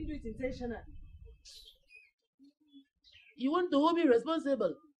 You didn't do it intentionally. You want to hold me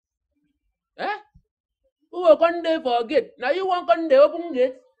responsible? Eh? Who will come there for a gate? Now you want come there open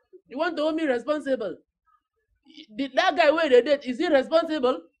gate? You want to hold me responsible? Did that guy where they did, is he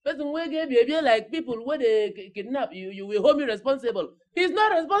responsible? Person where gave behavior like people where they kidnap you will hold me responsible. He's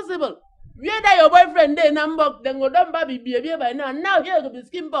not responsible. Where that your boyfriend there number then go down baby behavior by now. Now here could be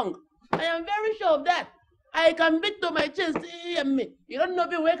skin punk. I am very sure of that. I can beat to my chest. Me. You don't know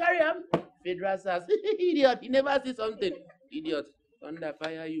me where carry him? Federal sass. Idiot. He never see something. Idiot. Thunder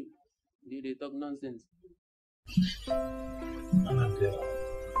fire you. They talk nonsense. Annabelle.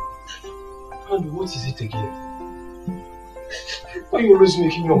 What is it again? Why are you always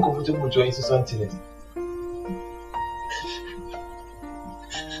making me uncomfortable joining something?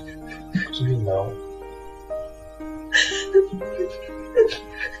 To me now.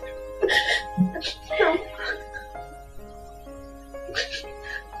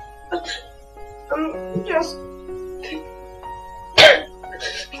 I'm just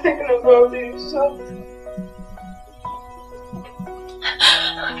thinking about you, so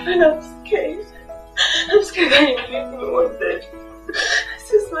I'm scared. I'm scared that you leave me one day.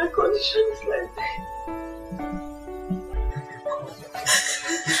 Since my condition is like that.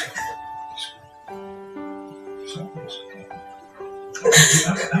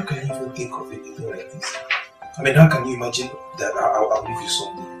 How can you even think of anything like this? I mean, how can you imagine that I'll leave you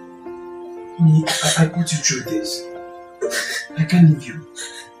someday? I mean, I put you through this. I can't leave you.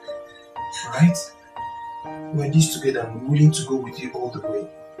 Right? We're in this together. I'm willing to go with you all the way.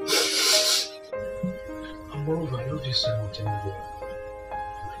 And moreover, I love you so much anyway.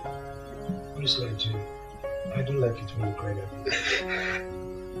 Honestly, I do. I don't like it when you cry at me.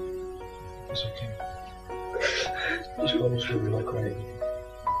 It's okay. Just promise me we'll not cry again.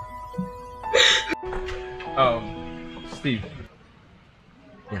 Steve.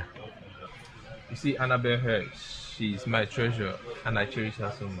 Yeah. You see, Annabelle here, she's my treasure and I cherish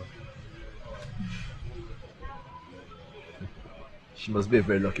her so much. She must be a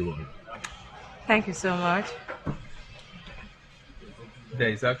very lucky woman. Thank you so much. There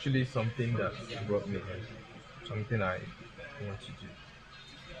is actually something that brought me here. Something I want to do.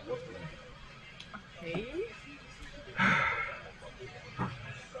 Okay.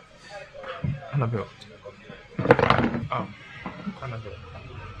 Annabelle. Annabelle.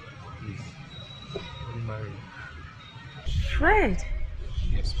 Please. Will you marry me? Fred,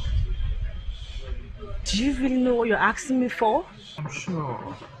 Yes. do you really know what you're asking me for? I'm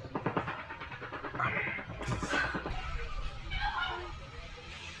sure.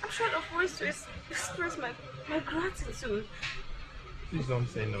 I'm short of words to express my gratitude. Please don't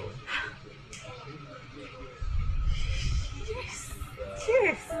say no. Yes,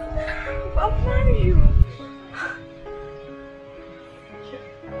 yes. I'll marry you.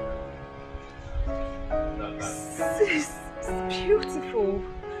 This is beautiful.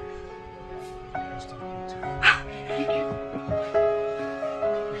 I'm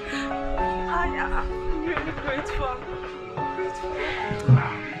really grateful.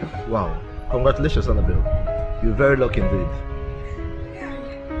 Wow. Congratulations, Annabelle. You're very lucky indeed.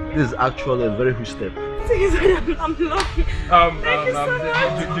 This is actually a very huge step. I'm lucky. Thank you so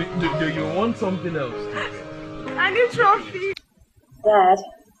much. Do you want something else? I need trophy. Dad,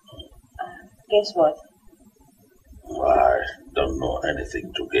 guess what? I don't know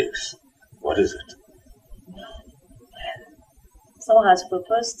anything to guess. What is it? Someone has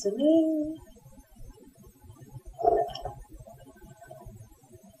proposed to me.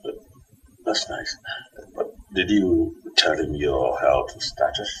 That's nice. But did you tell him your health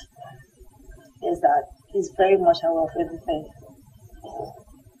status? Yes, Dad. He's very much aware of everything. Oh,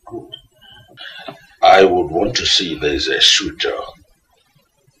 good. I would want to see there's a suitor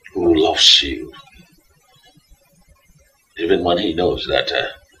who loves you, even when he knows that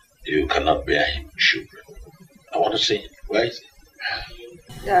you cannot bear him children. I want to see him. Where is he?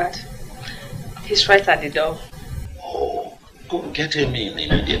 Dad, he's right at the door. Oh, go get him in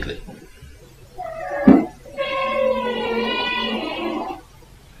immediately.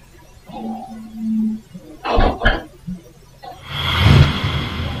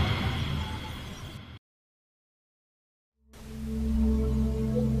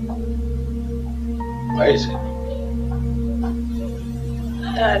 Where is he?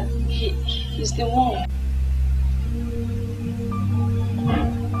 Dad, he's the one.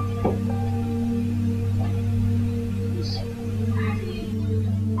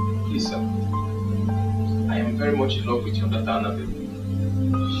 Please, sir. I am very much in love with your daughter, Annabelle.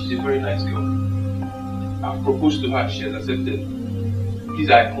 She's a very nice girl. I've proposed to her, she has accepted. Please,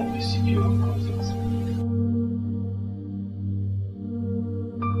 I humbly seek your consent.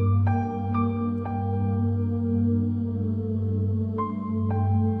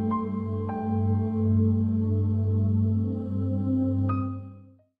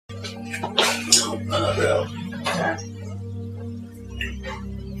 Annabelle,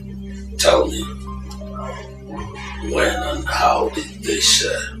 tell me, when and how did this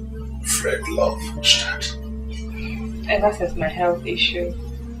Fred love start? Ever since my health issue,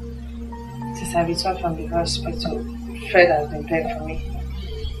 since I returned from the hospital, Fred has been there for me.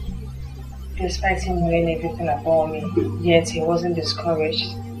 Despite him knowing everything about me, yet he wasn't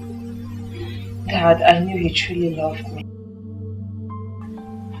discouraged. Dad, I knew he truly loved me.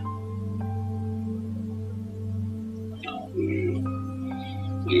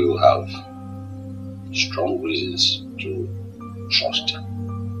 You have strong reasons to trust him.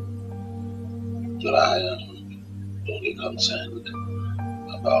 But I am only concerned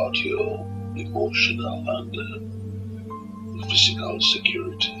about your emotional and physical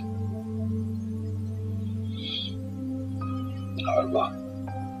security. However,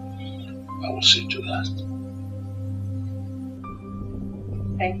 I will see to that.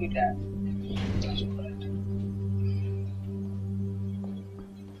 Thank you, Dad. That's all right.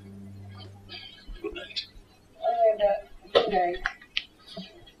 Good night. Good night.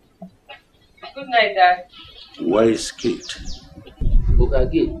 Good night, Dad. Where is Kate? Okay,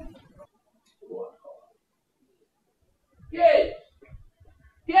 Kate. Kate!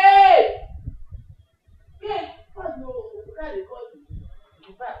 Kate! Kate!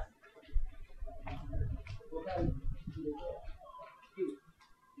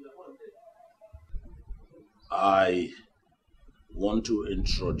 I want to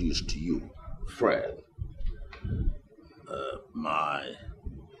introduce to you Fred, my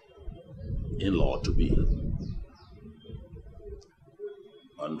in-law to be.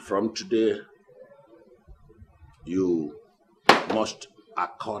 And from today, you must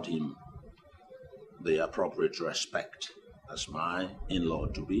accord him the appropriate respect as my in-law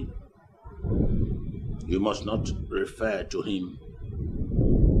to be. You must not refer to him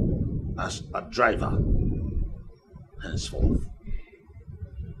as a driver henceforth.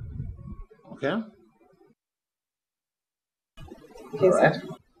 Okay? All right.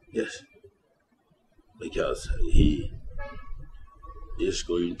 Yes. Because he is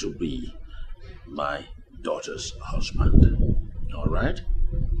going to be my daughter's husband. All right?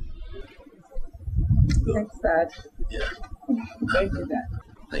 Thanks, Dad. Yeah. Thank you, Dad.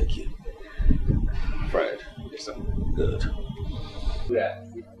 Thank you. Fred. Yes, sir. Good. Yeah.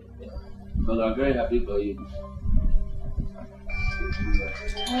 But I'm very happy for you.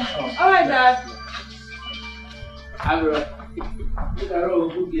 All right, Dad. I'm right. Look at all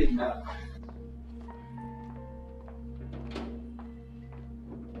who get now.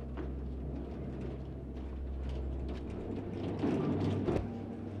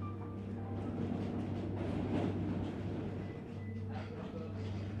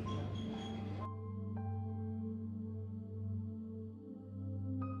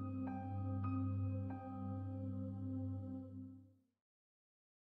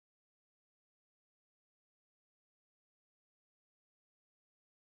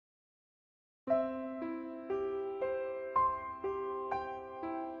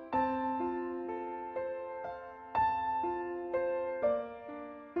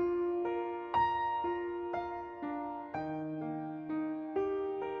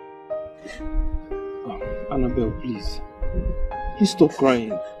 Annabelle, please. Please stop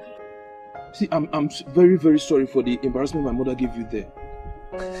crying. See, I'm very, very sorry for the embarrassment my mother gave you there.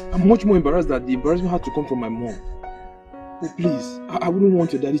 I'm much more embarrassed that the embarrassment had to come from my mom. But please, I wouldn't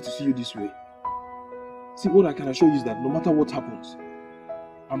want your daddy to see you this way. See, what I can assure you is that no matter what happens,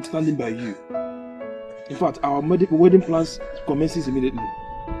 I'm standing by you. In fact, our wedding plans commences immediately.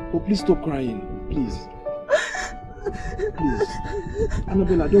 But please stop crying, please. Please.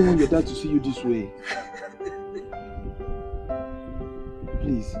 Annabelle, I don't want your dad to see you this way.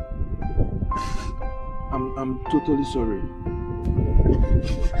 Please. I'm totally sorry.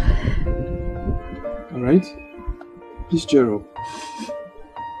 Alright? Please cheer up.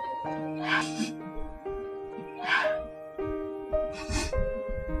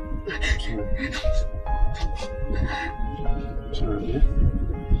 Sorry, yeah?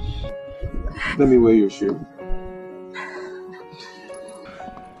 Let me wear your shoe.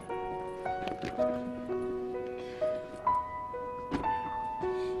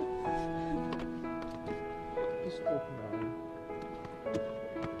 Stop now.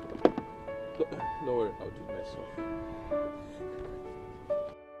 Don't worry, I'll do it myself.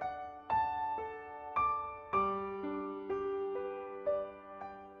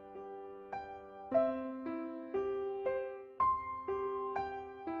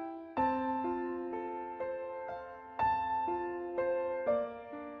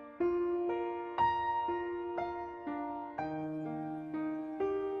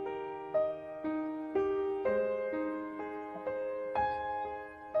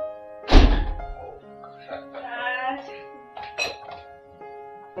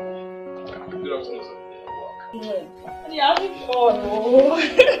 You're having fun, oh.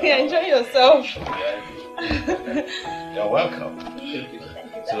 Enjoy yourself. You're welcome.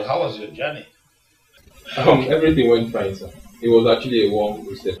 So how was your journey? Everything went fine, sir. It was actually a warm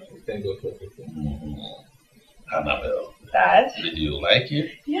reception. Thank God for everything. Annabelle, Dad? did you like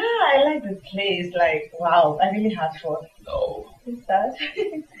it? Yeah, I like the place. Like, wow, I really had fun. No. Is that?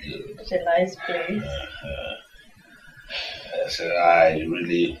 Such a nice place. So I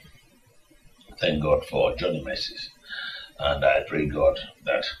really thank God for Johnny Mercies, and I pray God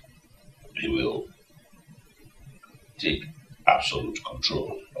that He will take absolute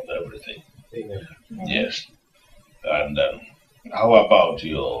control of everything. Amen. Yes. And how about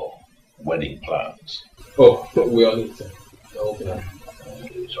your wedding plans? Oh, we are it, sir. Okay.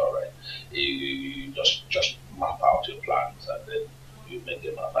 It's all right. You just map out your plans and then you make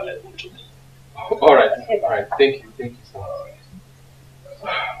them available to me. All right. All right. Thank you, sir. All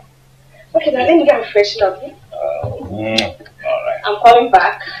right. Okay, now let me get freshened up. All right. I'm calling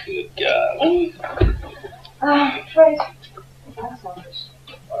back. Good girl. Fred. All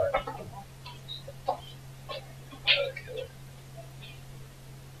right.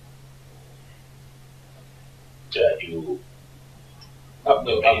 Okay. You.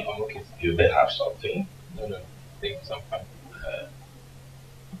 No, I'm okay. You may have something. No. Thank you, sir. I'm fine.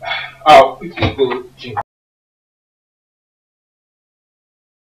 I'll quickly go gym.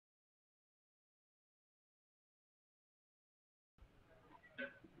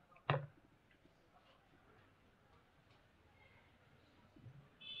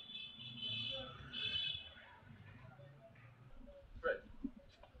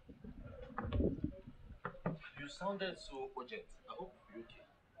 You sounded so urgent. I hope you're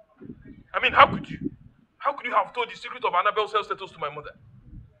okay. I mean, how could you? How could you have told the secret of Annabelle's health status to my mother?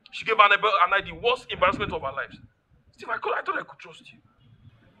 She gave Annabelle and I the worst embarrassment of our lives. Steve, I thought I could trust you.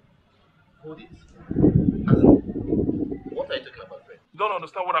 Hold it. What are you talking about, friend? You don't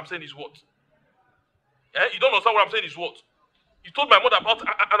understand what I'm saying is what? You don't understand what I'm saying is what? You told my mother about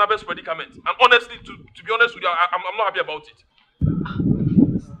Annabelle's predicament. And honestly, to be honest with you, I'm not happy about it.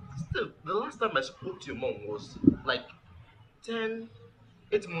 Still, the last time I spoke to your mom was like 8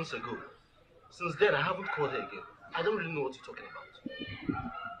 months ago. Since then, I haven't called her again. I don't really know what you're talking about.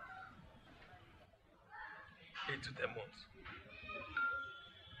 8 to 10 months.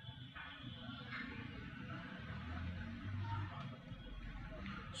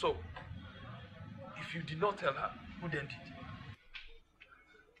 So, if you did not tell her, who then did?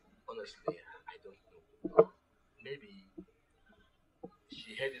 Honestly, I don't know. Maybe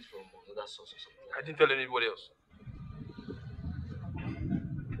she heard it from another source or something. I didn't tell anybody else.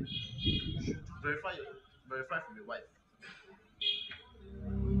 You should verify from your wife.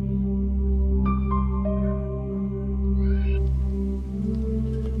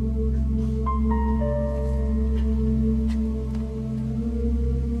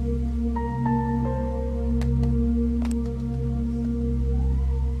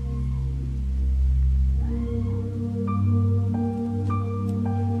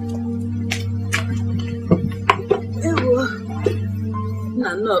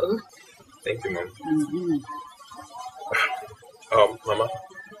 No. Thank you, Mom. Mama,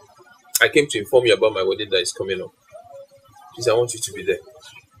 I came to inform you about my wedding that is coming up. Please, I want you to be there.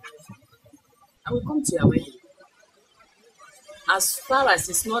 I will come to your wedding. As far as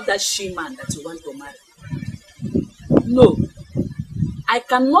it's not that she-man that you want to marry. No. I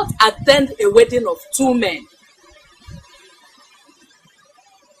cannot attend a wedding of 2 men.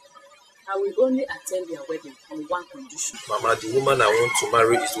 I will only attend your wedding on one condition. Mama, the woman I want to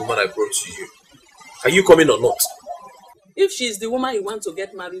marry is the woman I brought to you. Are you coming or not? If she is the woman you want to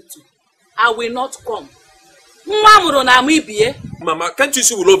get married to, I will not come. Mama, can't you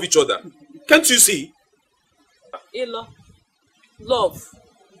see we love each other? Can't you see? Love.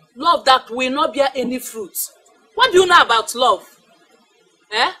 Love that will not bear any fruit. What do you know about love?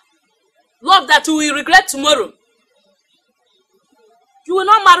 Love that you will regret tomorrow. You will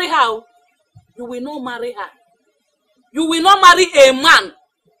not marry her. You will not marry her. You will not marry a man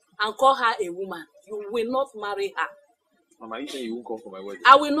and call her a woman. You will not marry her. Mama, you saying you won't come for my wedding?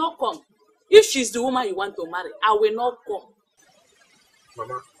 I will not come. If she's the woman you want to marry, I will not come.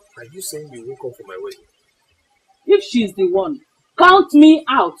 Mama, are you saying you won't come for my wedding? If she's the one, count me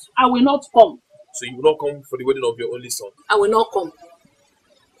out. I will not come. So you will not come for the wedding of your only son? I will not come.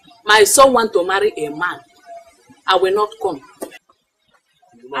 My son wants to marry a man. I will not come.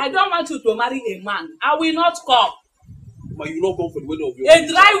 I don't want you to marry a man. I will not come. But you will not come for the wedding of your A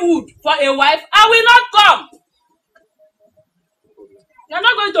dry wood for a wife. I will not come. You are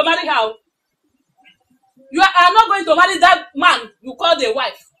not going to marry her. You are not going to marry that man you call the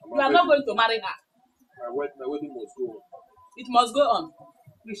wife. You are not going to marry her. My wedding must go on. It must go on.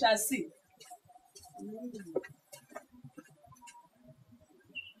 We shall see.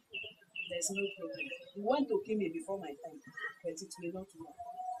 There's no problem. You want to kill me before my time, but it will not work.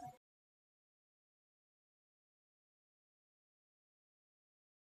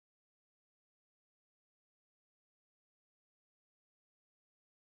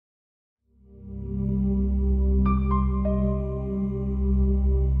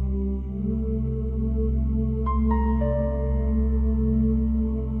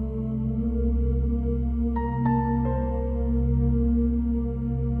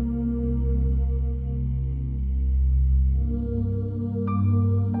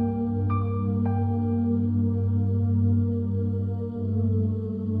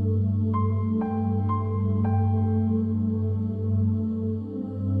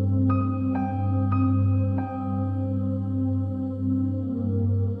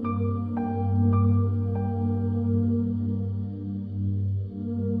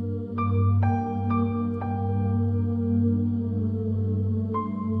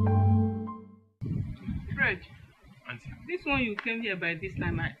 This one you came here by this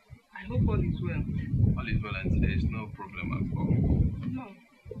time, I hope all is well. All is well, Auntie. There is no problem at all. No.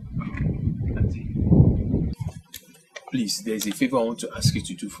 Auntie, please, there is a favor I want to ask you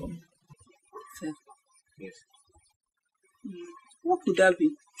to do for me. Favor? Yes. What could that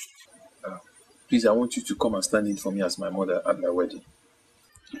be? Please, I want you to come and stand in for me as my mother at my wedding.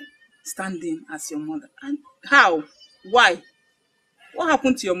 Stand in as your mother? And how? Why? What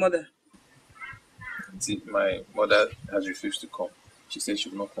happened to your mother? Auntie, my mother has refused to come. She said she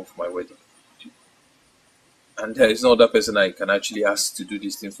will not come for my wedding. And there is no other person I can actually ask to do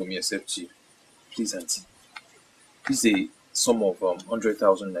this thing for me except you. Please, auntie. Please, a sum of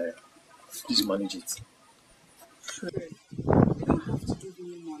 100,000 naira. Please manage it. Fred, you don't have to give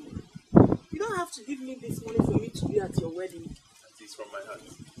me money. You don't have to give me this money for me to be at your wedding. Auntie, it's from my heart.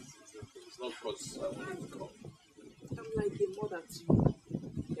 It's not because I want you to come. I'm like a mother to you.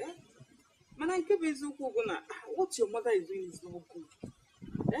 Eh? What your mother is doing is not good.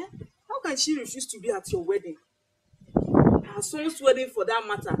 Eh? How can she refuse to be at your wedding? Her son's wedding for that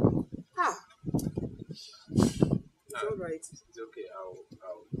matter. Ah. It's all right. It's okay. I'll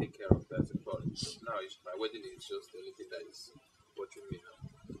take care of that. But now my wedding is just the only thing that is bothering me now.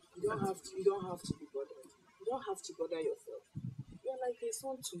 You don't have to be bothered. You don't have to bother yourself. You're like a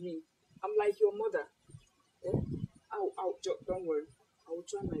son to me. I'm like your mother. Eh? Don't worry. I will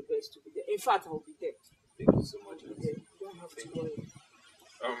try my best to be there. In fact, I'll be there. Thank you so much. You don't have to worry.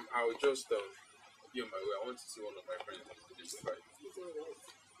 I will just be on my way. I want to see one of my friends to this fight. It's all right.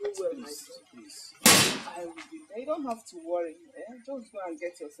 Go well, my son. Please. I will be there. You don't have to worry. Eh? Just go and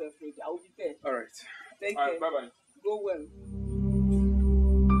get yourself ready. I will be there. All right. Take All care. right, bye-bye. Go well.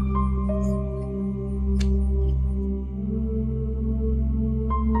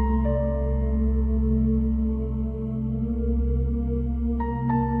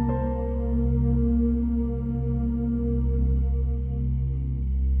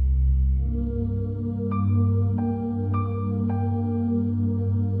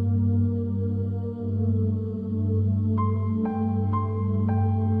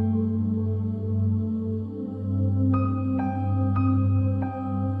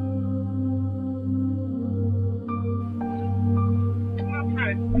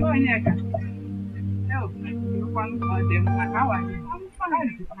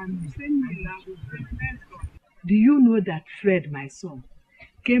 Do you know that Fred, my son,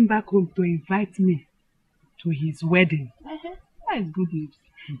 came back home to invite me to his wedding? That is good news.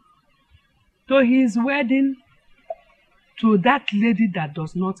 To his wedding, to that lady that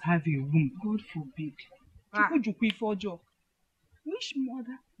does not have a womb. God forbid. Which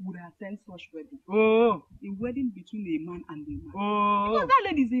mother would attend such wedding? Oh. A wedding between a man and a man. Oh. Because that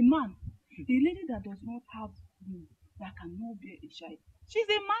lady is a man. A lady that does not have womb, that cannot bear a child. She's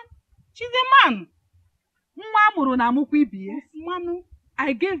a man. She's a man.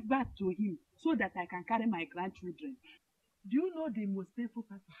 I gave birth to him so that I can carry my grandchildren. Do you know the most painful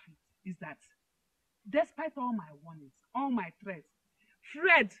part of it is that despite all my warnings, all my threats,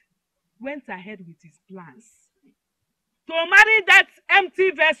 Fred went ahead with his plans to marry that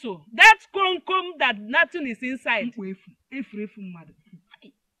empty vessel, that concom that nothing is inside.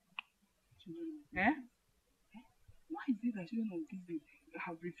 Eh? Why is it that children of these days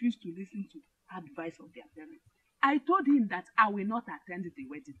have refused to listen to advice of their parents? I told him that I will not attend the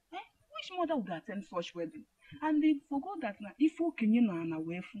wedding. Eh? Which mother would attend such wedding? And they forgot that now, if you can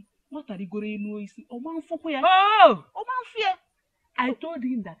what are you going to see? Oh! I told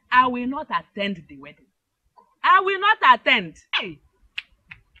him that I will not attend the wedding. I will not attend. Hey!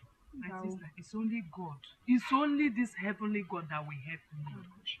 My sister, it's only God. It's only this heavenly God that will help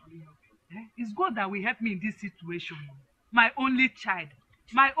me. It's God that will help me in this situation. My only child.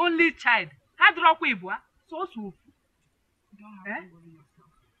 My only child. So you don't have to worry yourself.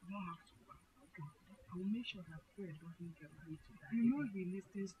 You don't have to worry. Okay. I will make sure that Fred doesn't get married to that. You know he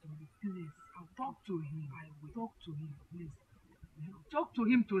listens to me. Please, I'll talk to him. I will talk to him. Please. Talk to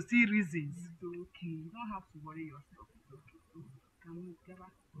him to see reasons. It's okay. You don't have to worry yourself. It's okay. Can we get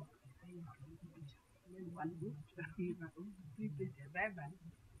back? Bye-bye.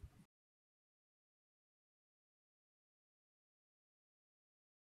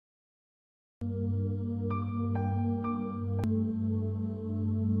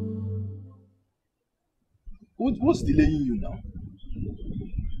 What's delaying you now?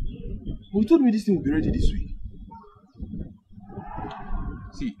 You told me this thing will be ready this week.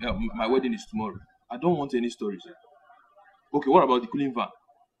 See, my wedding is tomorrow. I don't want any stories. Okay, what about the cooling van?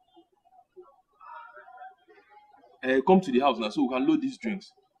 Come to the house now so we can load these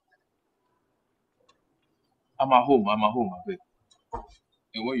drinks. I'm at home, I beg.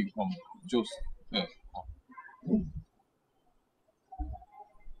 And when you come, just... Fred,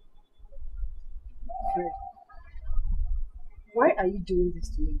 why are you doing this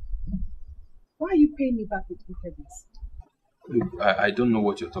to me? Why are you paying me back with wickedness? Look, I don't know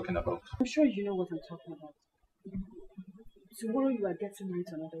what you're talking about. I'm sure you know what I'm talking about. Tomorrow you are getting married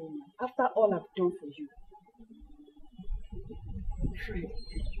to another woman. After all I've done for you. Fred,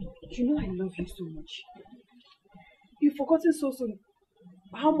 you know I love you so much. You've forgotten so soon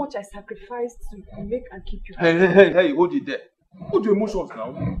how much I sacrificed to make and keep you happy. Hey, hold it there. Hold your emotions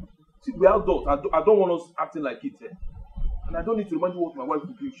now. See, we are adults. I don't want us acting like kids. And I don't need to remind you what my wife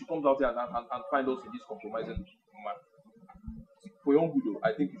will do if she comes out here and find us in this compromising man. For your own good, though,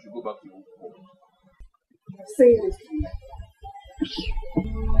 I think you should go back to your home. Say this.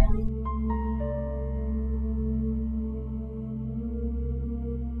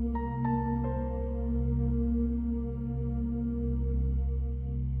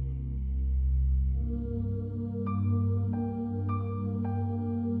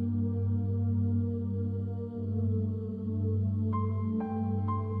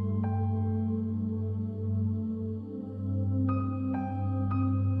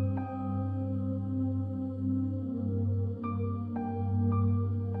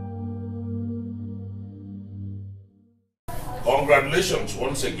 Congratulations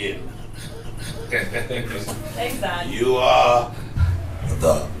once again. Thank you. Thanks, Dad. You are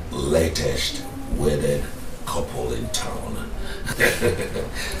the latest wedded couple in town.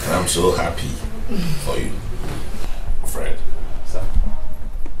 I'm so happy for you. Fred. Sir.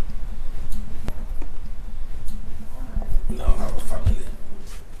 You now have a family.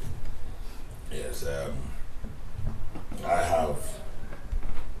 Yes, I have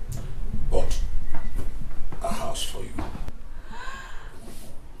bought a house for you.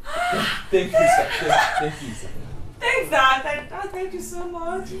 Thank you, sir. Thank you, sir. Thanks, Dad. Thank you so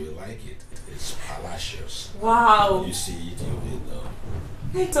much. You will like it. It's palacious. Wow. When you see it, you will know.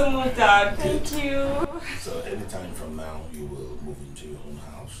 Thanks so much, Dad. Thank you. So anytime from now, you will move into your own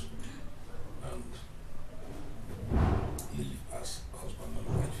house and live as husband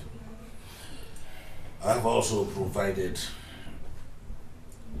and wife. I've also provided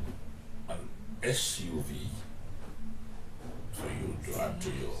an SUV for you to add to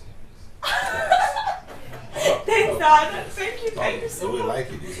your Thanks, Dad. Thank you so much. You will like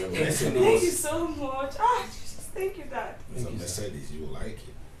it. It's a Mercedes. Thank you so much. Jesus, thank you, Dad. It's a Mercedes. You will like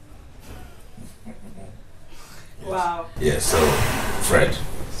it. Yes. Wow. Yes, so, Fred.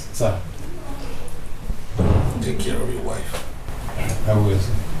 Sir. Take care of your wife. I will,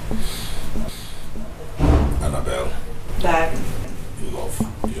 sir. Annabelle. Dad. Love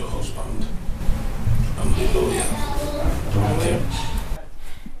your husband. And be loyal. Okay?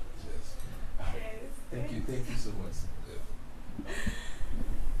 Thank you so much.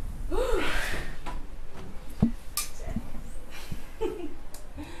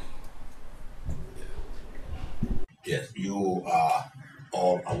 Yes, you are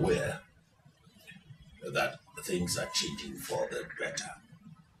all aware that things are changing for the better.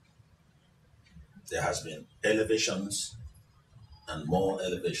 There has been elevations and more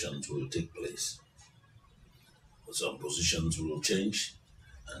elevations will take place. Some positions will change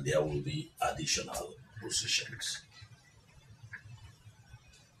and there will be additional positions.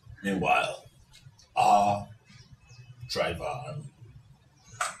 Meanwhile, our driver and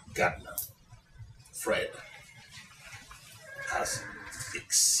gardener, Fred, has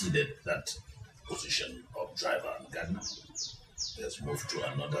exceeded that position of driver and gardener. He has moved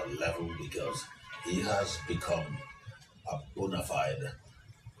to another level because he has become a bona fide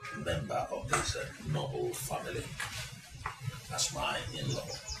member of this noble family as my in-law.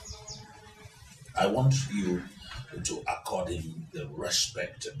 I want you to accord him the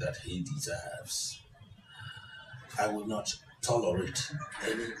respect that he deserves. I will not tolerate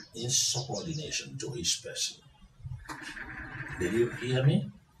any insubordination to his person. Did you hear me?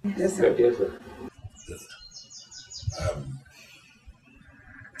 Yes, sir. Yes, sir. Good.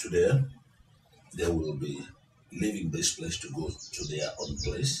 Today, they will be leaving this place to go to their own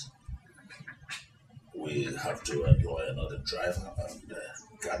place. We have to employ another driver and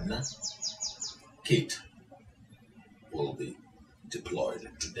gardener. Kate will be deployed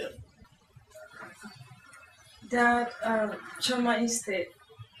to them. Dad, Choma instead,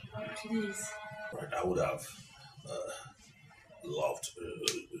 please. Right, I would have loved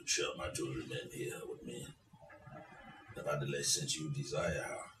Choma to remain here with me. Nevertheless, since you desire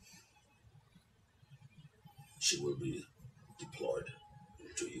her, she will be deployed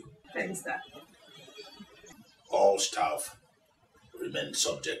to you. Thanks, Dad. All staff remain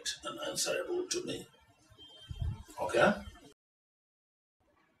subject and answerable to me. Okay?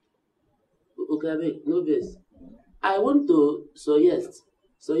 Okay, wait, no base. I want to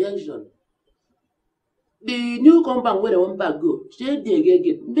suggestion. The new compound where the one back go, share the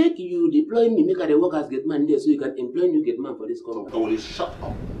get make you deploy me, make the workers get man there so you can employ new get man for this compound. Oh, shut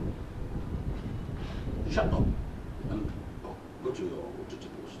up. Shut up. And go to your duty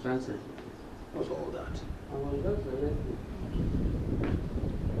post. Answer. What's all that? I was just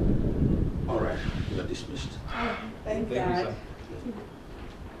All right, you are dismissed. Thank you, Dad. sir.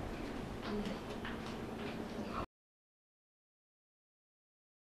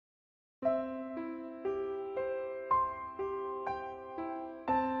 Mama.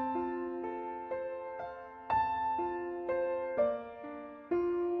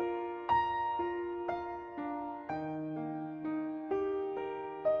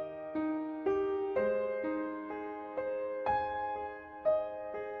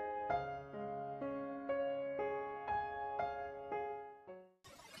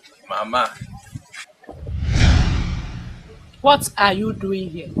 What are you doing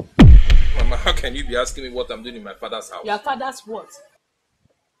here? Mama, how can you be asking me what I'm doing in my father's house? Your father's what?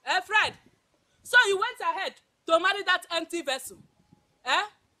 Fred, so you went ahead to marry that empty vessel?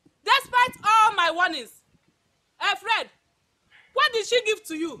 Despite all my warnings. Fred, what did she give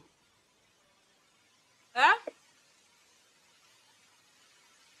to you?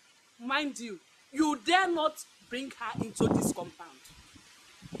 Mind you, you dare not bring her into this compound.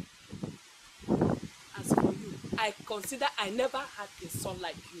 As for you, I consider I never had a son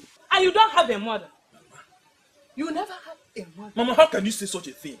like you. And you don't have a mother. You never had a mother. Mama, how can you say such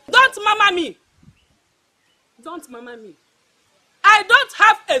a thing? Don't mama me. Don't mama me. I don't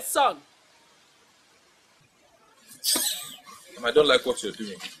have a son. Mama, I don't like what you're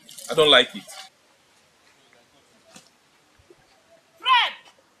doing. I don't like it. Fred!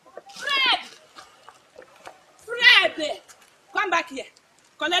 Come back here.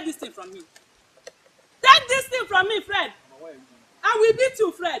 Collect this thing from me. Take this thing from me, Fred. I will beat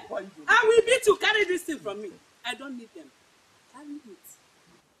you, Fred. I will beat you. Carry this thing from me. I don't need them. Carry it.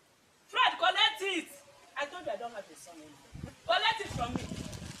 Fred, collect it. I told you I don't have a son anymore. Collect it from me.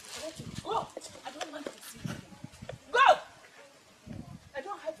 Collect it. Go. I don't want to see you. Go. I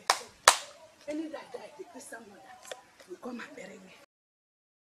don't have a son. Any day I die, the Christian mother will come and bury me.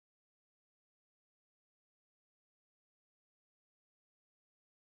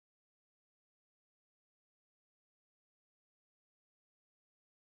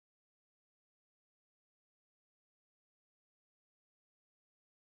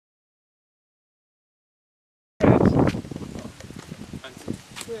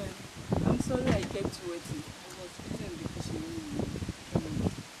 I'm sorry I kept you waiting. I was busy in the kitchen.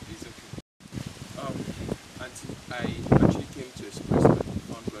 It's okay. Auntie, I actually came to express my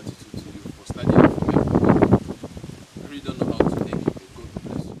profound gratitude to you for studying for me. I really don't know how to thank you, but God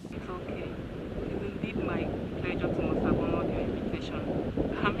bless you. It's okay. It's indeed my pleasure to must have honored your invitation.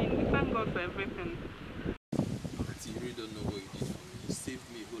 I mean, we thank God for everything. Auntie, you really don't know what you did for me. You saved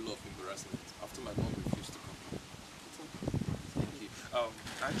me a whole lot of embarrassment after my mom refused to come. Thank you.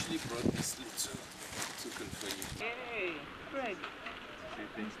 I actually brought this little token for you. Hey, Fred,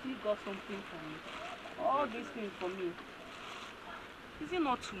 you still got something for me. All these things for me. Is it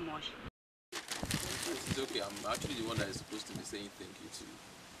not too much? It's okay. I'm actually the one that is supposed to be saying thank you to you.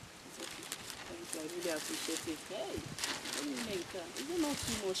 It's okay. Thank you. I really appreciate it. Hey, is it not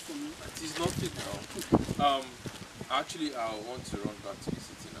too much for me? It is nothing now. Actually, I want to run back to the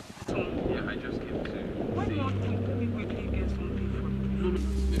city now. Yeah, I just came to Why not we quickly get something from you?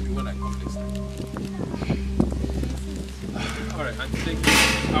 Maybe when I come next time. Alright, and thank you.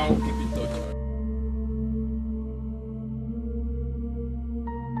 I'll keep in touch.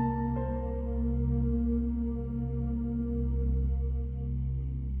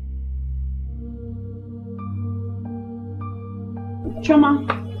 Choma.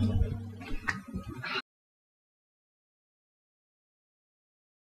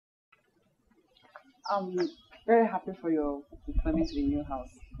 I'm very happy for your deployment to the new house.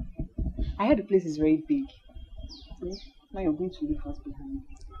 I heard the place is very big. So now you're going to leave us behind.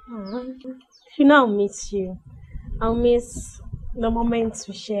 You know, I'll miss you. I'll miss the moments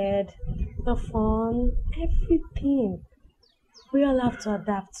we shared, the fun, everything. We all have to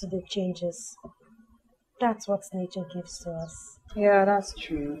adapt to the changes. That's what nature gives to us. Yeah, that's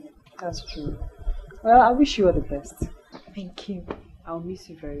true. That's true. Well, I wish you all the best. Thank you. I'll miss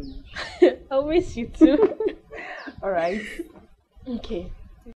you very much. I'll miss you too. All right. Okay.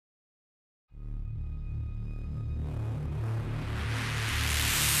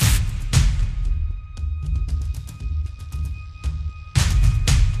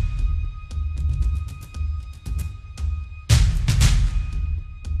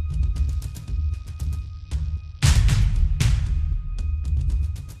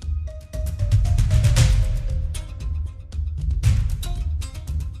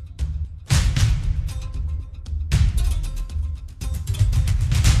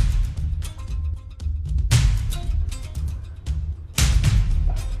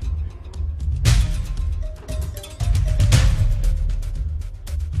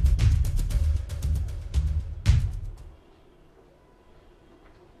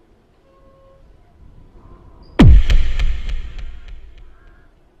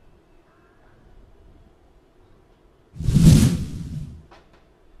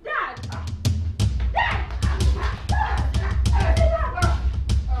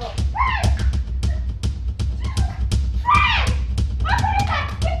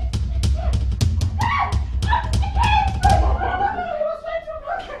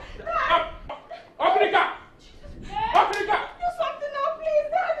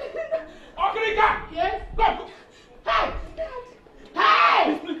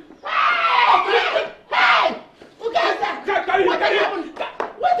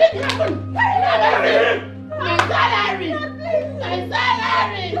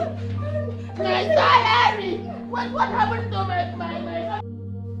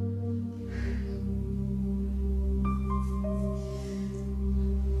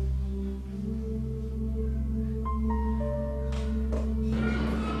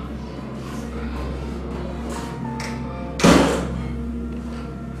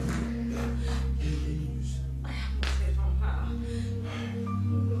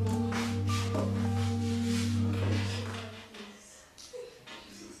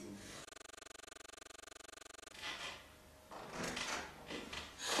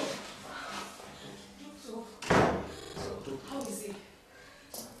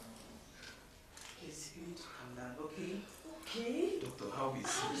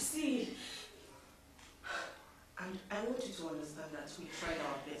 as we tried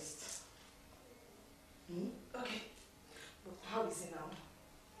our best. Okay. But how is it now?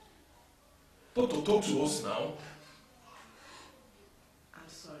 Toto, talk to us now. I'm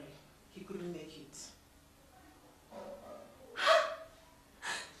sorry. He couldn't make it.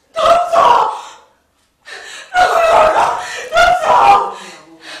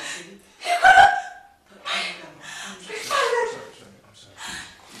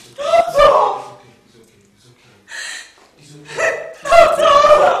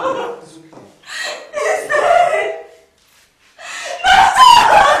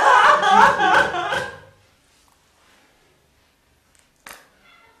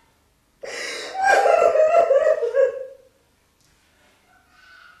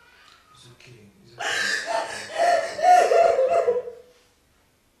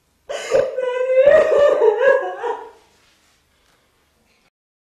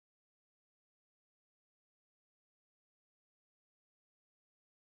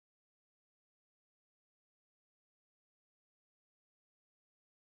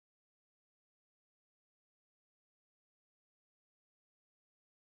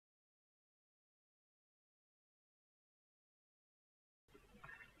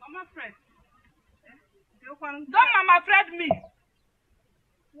 Mama Fred. Don't Mama Fred me.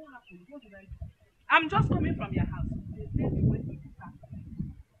 What happened? What did I do? I'm just coming from your house. They said you went to the park.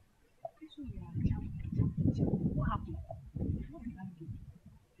 What happened? What did I do?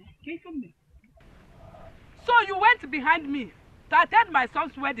 Can you tell me? So you went behind me to attend my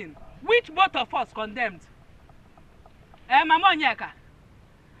son's wedding, which both of us condemned. Mama Onyeka,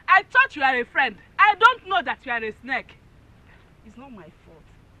 I thought you are a friend. I don't know that you are a snake. It's not my fault.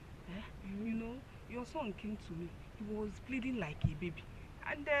 You know, your son came to me. He was pleading like a baby.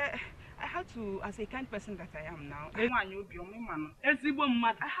 And I had to, as a kind person that I am now, I had to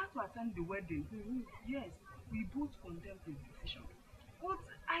attend the wedding. Yes, we both condemned the decision. But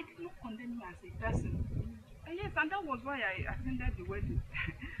I did not condemn you as a person. Yes, and that was why I attended the wedding.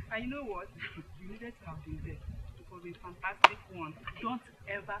 And you know what? You needed to have been there. It was a fantastic one. Don't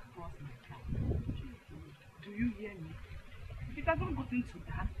ever cross my path. Do you hear me? It has not gotten to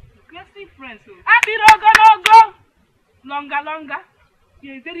that. We are still friends. So. Longer.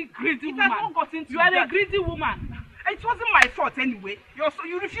 You're a very greedy woman. It has not gotten to that. You are a greedy woman. It wasn't my fault anyway.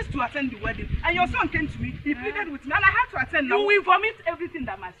 You refused to attend the wedding. And your son came to me. He pleaded with me. And I had to attend. You will vomit everything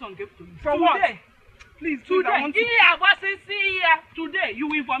that my son gave to you. For what? Please, today, I want to... Today, you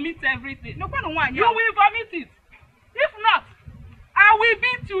will vomit everything. No, you will vomit it. If not, I will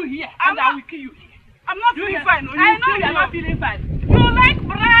beat you here and I will kill you here. I'm not feeling fine. I know you are not feeling fine. You like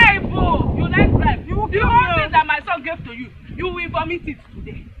bribe, oh. You like bribe. The whole thing that my son gave to you, you will vomit it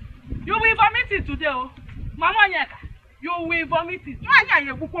today. You will vomit it today, oh. Mama Onyeka, you will vomit it. You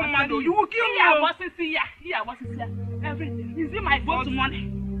will kill me. Everything. Is it my both money,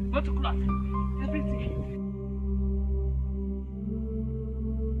 both cloth, everything.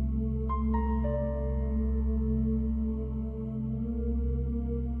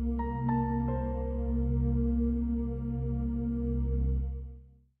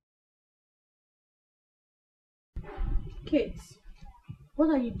 Kate, what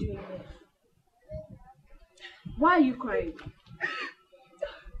are you doing there? Why are you crying?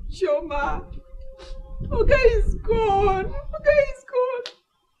 Chioma, Oga is gone.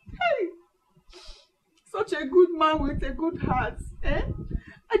 Hey, such a good man with a good heart. Eh?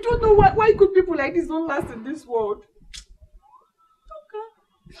 I don't know why good people like this don't last in this world. Oga,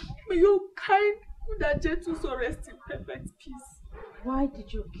 may your kind, good and gentle soul rest in perfect peace. Why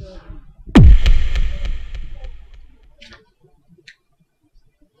did you kill him?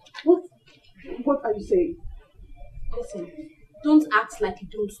 What are you saying? Listen, don't act like you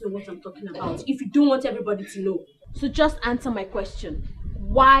don't know what I'm talking about if you don't want everybody to know. So just answer my question.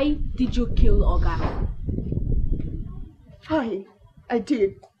 Why did you kill Oga? Fine, I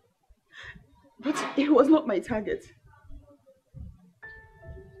did. But it was not my target.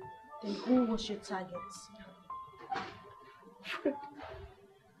 Then who was your target? Fred.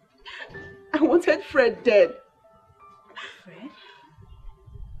 I wanted Fred dead. Fred?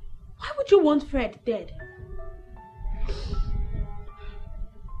 Why would you want Fred dead?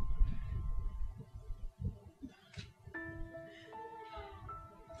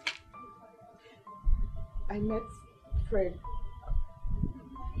 I met Fred.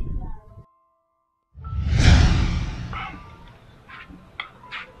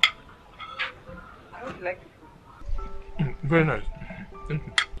 I hope you like the food. Very nice. Thank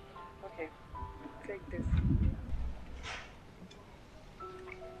you. Okay, take this.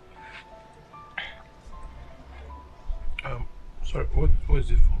 Sorry, what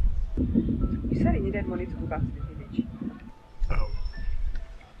is it for? You said you needed money to go back to the village.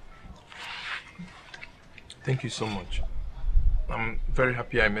 Thank you so much. I'm very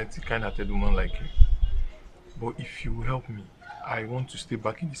happy I met a kind-hearted woman like you. But if you will help me, I want to stay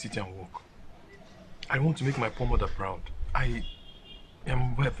back in the city and work. I want to make my poor mother proud. I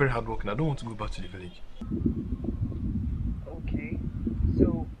am very hardworking. I don't want to go back to the village. Okay.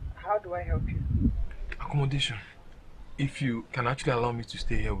 So, how do I help you? Accommodation. If you can actually allow me to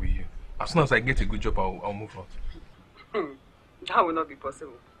stay here with you. As soon as I get a good job, I'll move out. That will not be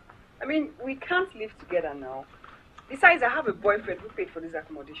possible. I mean, we can't live together now. Besides, I have a boyfriend who paid for this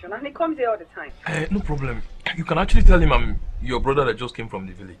accommodation and he comes here all the time. No problem. You can actually tell him I'm your brother that just came from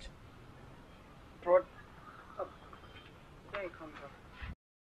the village. There he comes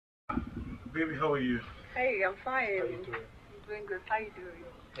up. Baby, how are you? Hey, I'm fine. How you doing? I'm doing good. How you doing?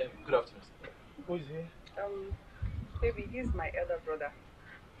 Good afternoon. Who is here? Baby, he's my elder brother,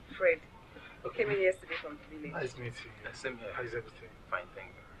 Fred. He came in yesterday from the village. Nice meeting you. Same here. How's everything? Fine, thank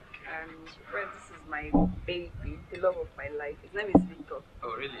you. And Fred, this is my baby, the love of my life. His name is Victor.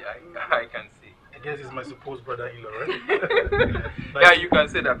 Oh, really? I can see. I guess he's my supposed brother-in-law, right? Yeah, you can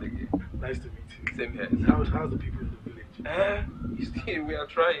say that again. Nice to meet you. Same here. How's the people in the village? We are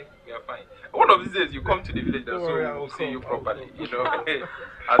trying. We are fine. One of these days, you come to the village, so we'll see you properly. You know,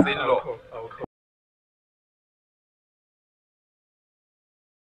 as in law. I'll come.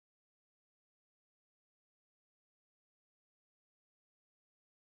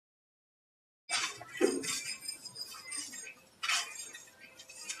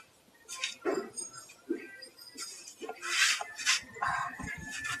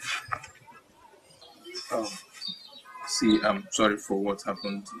 See, I'm sorry for what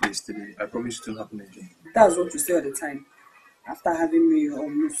happened yesterday. I promise it won't happen again. That's what you say all the time. After having me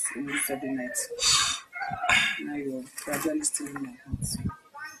almost every night. Now you're gradually stealing my heart.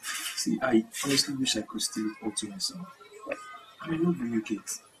 See, I honestly wish I could steal it all to myself. But I may not bring you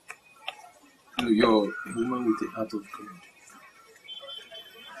kids. You're a woman with a heart of gold.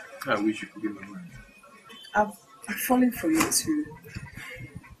 I wish you could be my wife. I'm falling for you too.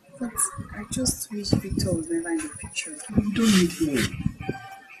 But I just wish Victor was never in the picture. You don't need him.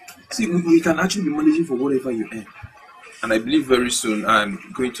 See, we can actually be managing for whatever you earn. And I believe very soon I'm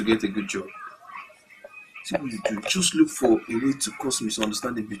going to get a good job. See what you do. Just look for a way to cause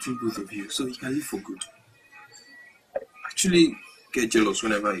misunderstanding between both of you so he can live for good. Actually, get jealous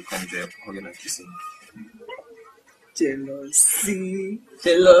whenever he comes here, hugging and kissing. Jealousy.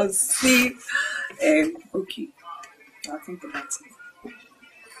 Okay. I'll think about it.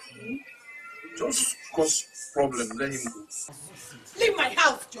 Just cause problem, let him go. Leave my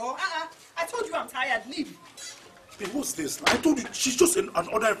house, Joe. I told you I'm tired. Leave. Hey, what's this? I told you, she's just an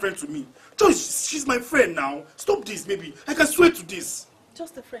ordinary friend to me. Joyce, she's my friend now. Stop this, baby. I can swear to this.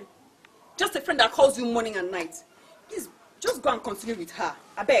 Just a friend. Just a friend that calls you morning and night. Please, just go and continue with her.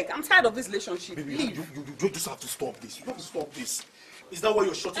 I beg. I'm tired of this relationship. Baby, leave. you just have to stop this. You have to stop this. Is that why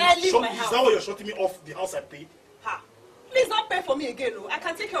you're shutting Leave my house. Is that why you're shutting me off the house I pay? Ha. Please don't pay for me again, no. I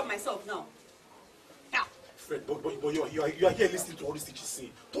can take care of myself now. Fred, but you are here listening to all these things she say.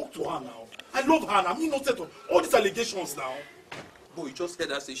 Talk to her now. I love her now. I'm innocent of all these allegations now. Boy, you just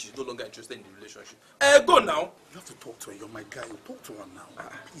heard her say she's no longer interested in the relationship. Go now. You have to talk to her. You're my guy. You talk to her now.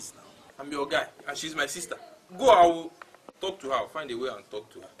 Please now. I'm your guy, and she's my sister. Go, I will talk to her. I'll find a way and talk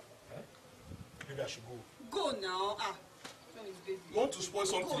to her. Maybe I should go. Go now. You want to spoil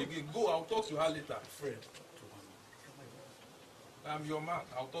something again? Go, I'll talk to her later. Fred, talk to her now. I'm your man.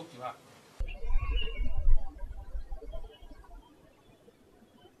 I'll talk to her.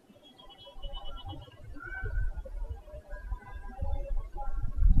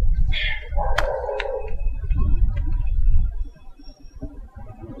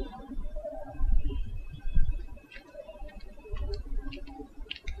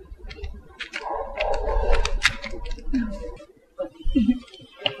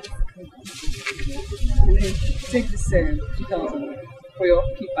 Take this 2,000 for your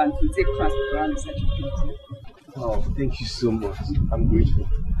upkeep and to take transport around the section. Oh, thank you so much. I'm grateful.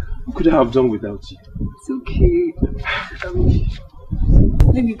 What could I have done without you? It's okay.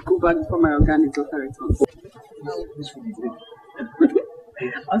 Let me go back before my organic daughter returns.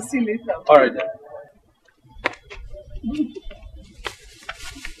 I'll see you later. Alright then.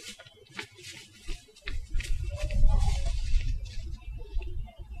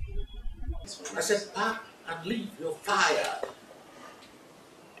 I said, pack and leave. You're fired.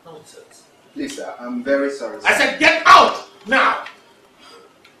 Nonsense. Please, sir, I'm very sorry, sir. I said, get out now.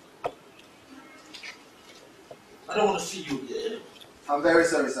 I don't want to see you here. I'm very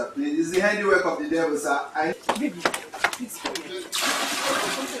sorry, sir. Please, it's the handiwork of the devil, sir. Baby, please tell me.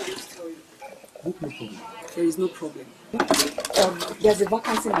 No problem. There is no problem. There's a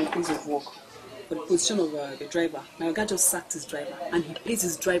vacancy in my place of work. for the position of the driver. My guy just sacked his driver, and he plays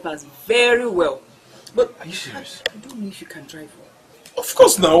his drivers very well. But are you serious? I don't know if you can drive. Of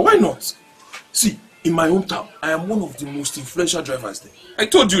course now, why not? See, in my hometown, I am one of the most influential drivers there. I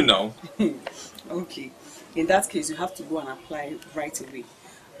told you now. Okay, in that case, you have to go and apply right away.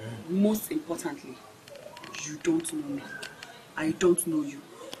 Most importantly, you don't know me. I don't know you.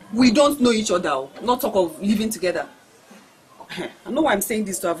 We don't know each other. Not talk of living together. I know why I'm saying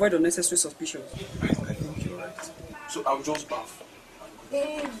this, to avoid unnecessary suspicions. I think you're right. So I'll just bath.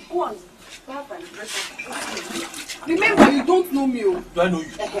 Go on. Bath and dress up. Remember, you don't know me. Do I know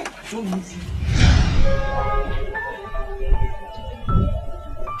you? I don't know you.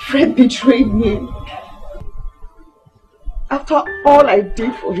 Fred betrayed me. After all I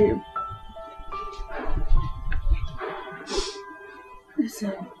did for him.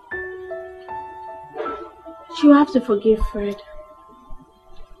 Listen. You have to forgive Fred.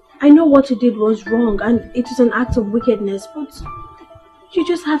 I know what you did was wrong and it is an act of wickedness, but you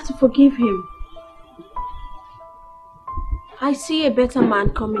just have to forgive him. I see a better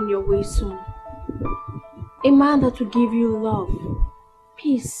man coming your way soon. A man that will give you love,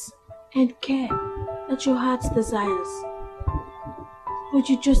 peace, and care that your heart desires. But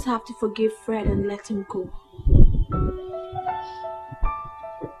you just have to forgive Fred and let him go.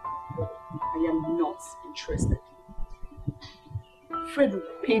 I am not interested. Fred will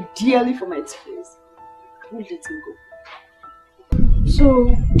pay dearly for my experience. I won't let him go.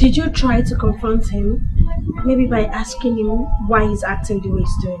 So, did you try to confront him? Maybe by asking him why he's acting the way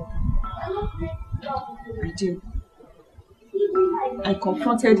he's doing? I did. I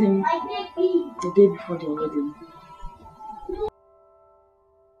confronted him the day before the wedding.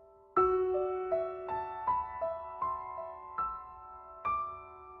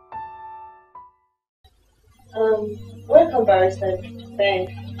 Welcome, Barrister.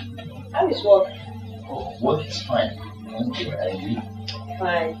 Thanks. How is work? Oh, work is fine. Thank you. And you?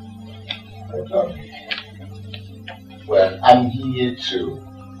 Fine. Well, I'm here to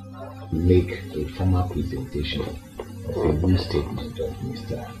make a formal presentation of a will statement of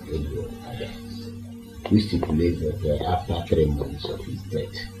Mr. Edward Adams, which stipulates that after 3 months of his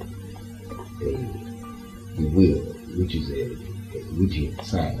death, the will, which he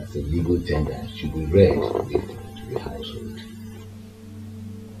signed as a legal tender, should be read to the household.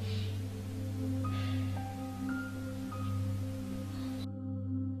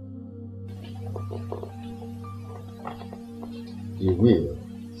 The will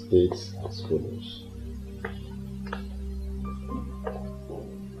states as follows.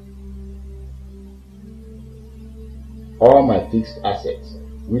 All my fixed assets,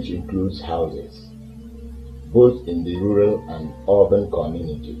 which includes houses, both in the rural and urban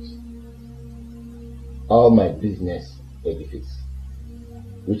communities, all my business edifice,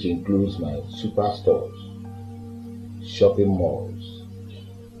 which includes my superstores, shopping malls,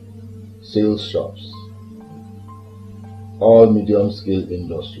 sales shops, all medium-scale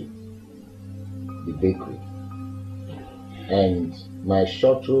industry, the bakery, and my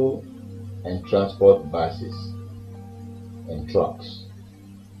shuttle and transport buses and trucks,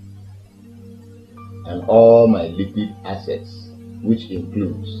 and all my liquid assets, which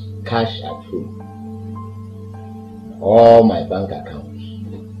includes cash at home, all my bank accounts,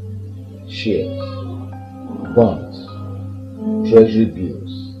 shares, bonds, treasury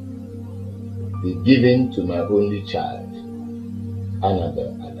bills, be given to my only child,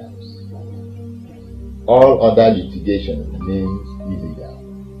 Annabel Adams. All other litigation remains illegal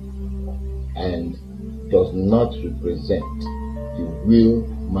and does not represent the will,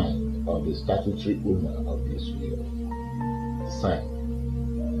 mind, or the statutory owner of this will. Signed,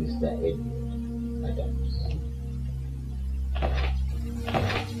 Mr. Edward Adams.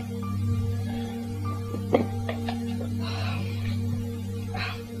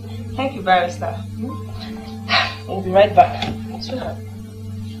 Thank you, Barrister. We'll be right back. Sure.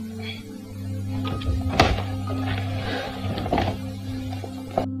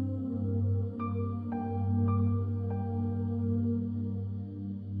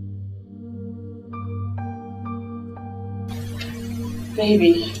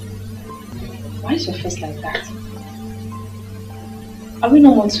 Baby, why is your face like that? Are we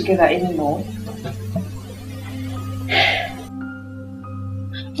no more together anymore?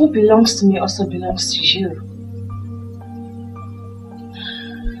 What belongs to me also belongs to you.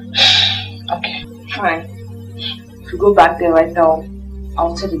 Okay, fine. If we go back there right now,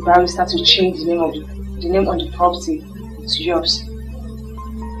 I'll tell the barrister to change the name on the property to yours.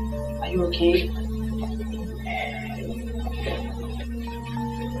 Are you okay?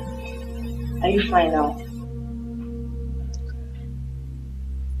 Are you fine now?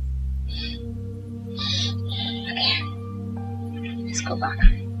 her back.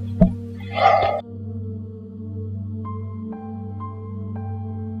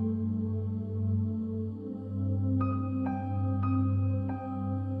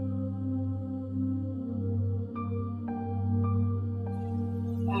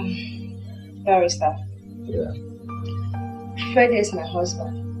 Barrister. Yeah. Fred is my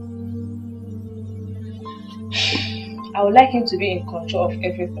husband. I would like him to be in control of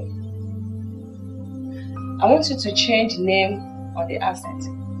everything. I want you to change the name on the asset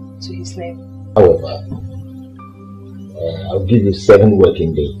to his name. However, I'll give you 7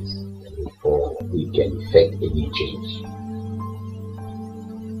 working days before we can effect any change.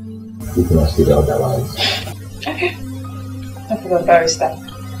 You can ask it otherwise. Okay. No problem, Barrister.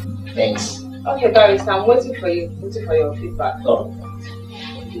 Thanks. Okay, Barrister, I'm waiting for you. Waiting for your feedback. Oh,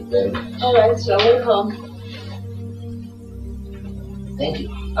 thank you very much. Alright, so welcome. Thank you.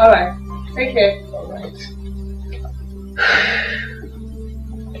 Alright, take care. Alright.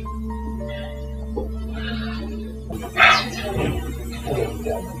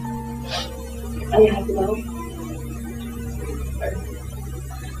 Are you happy now?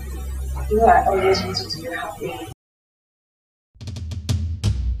 You know, I always wanted to be happy.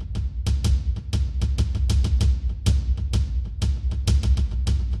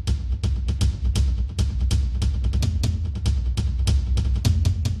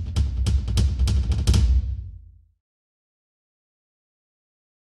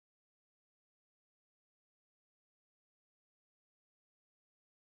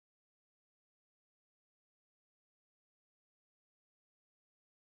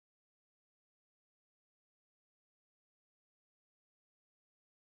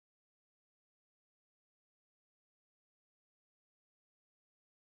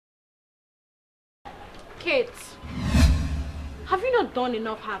 Kate, have you not done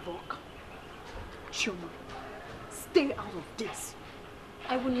enough havoc? Chioma, stay out of this.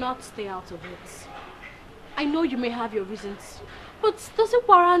 I will not stay out of it. I know you may have your reasons, but does it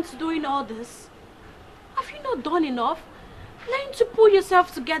warrant doing all this? Have you not done enough? Learn to pull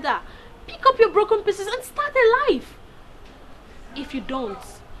yourself together, pick up your broken pieces and start a life. If you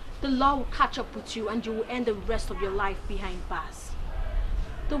don't, the law will catch up with you and you will end the rest of your life behind bars.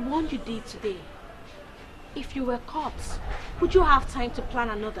 The one you did today. If you were caught, would you have time to plan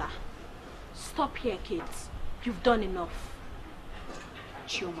another? Stop here, kids. You've done enough.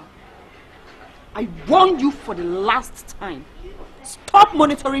 Chioma, I warn you for the last time. Stop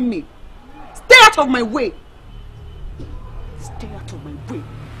monitoring me. Stay out of my way. Stay out of my way.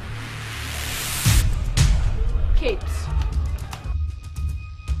 Kate.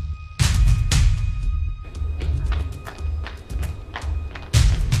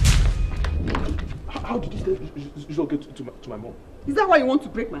 How did this result get to my mom? Is that why you want to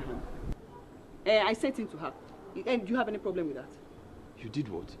break my hand? I sent it to her. And do you have any problem with that? You did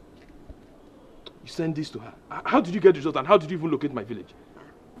what? You sent this to her. How did you get the result and how did you even locate my village?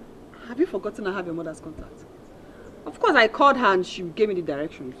 Have you forgotten I have your mother's contact? Of course, I called her and she gave me the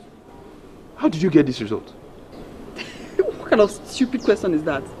directions. How did you get this result? What kind of stupid question is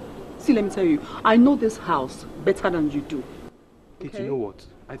that? See, let me tell you, I know this house better than you do. Kate, you know what?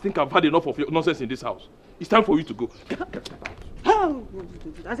 I think I've had enough of your nonsense in this house. It's time for you to go.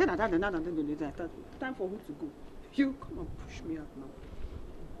 I said time for who to go? You come and push me out now.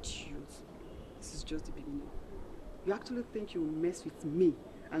 Idiot. This is just the beginning. You actually think you will mess with me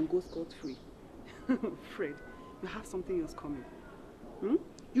and go scot-free? Fred, you have something else coming.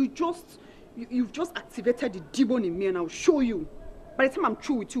 You've just activated the demon in me and I'll show you. By the time I'm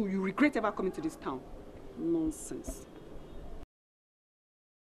through with you, you regret ever coming to this town. Nonsense.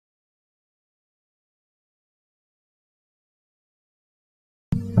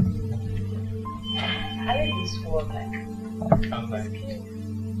 How did this work like? I like it.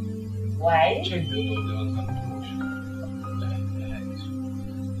 Why?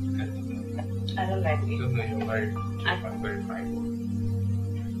 I don't like it. You're very fine.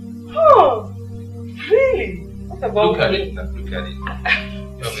 Oh, really? What about Look at me? it. Look at it. You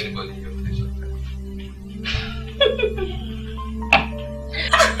have anybody in your place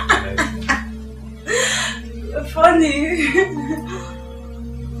sometimes. Funny.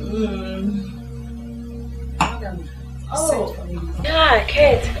 Oh, yeah,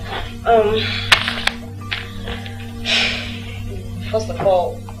 Kate. First of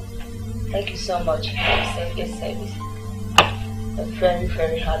all, thank you so much for your service. You're very,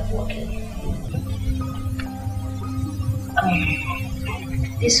 very hardworking.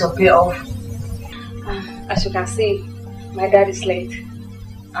 This will pay off. As you can see, my dad is late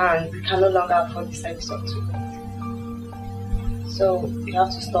and we can no longer afford the service of 2 days. So you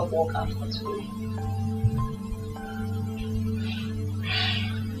have to stop work after today.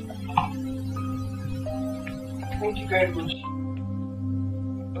 Thank you very much.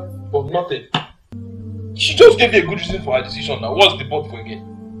 But nothing. She just gave me a good reason for her decision now. What's the point for again?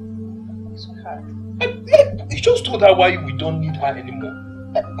 Sweetheart. You just told her why we don't need her anymore.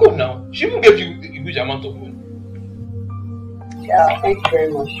 Go now. She even gave you a huge amount of money. Yeah, thank you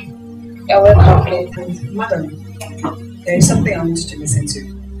very much. You're welcome. Madam, there is something I want you to listen to.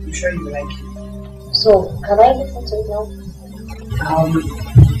 I'm sure you will like it. So, can I listen to it now?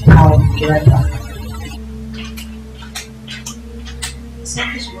 I'll be right back.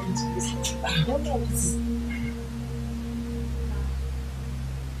 Something you want to listen to. I don't know.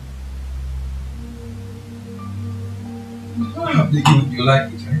 You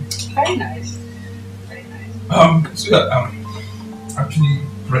like it, right? Very nice. Very nice. So yeah, actually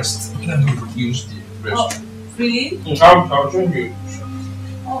pressed. Let me use the press. Oh, really? I'll show you.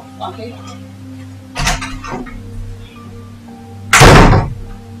 Oh, okay.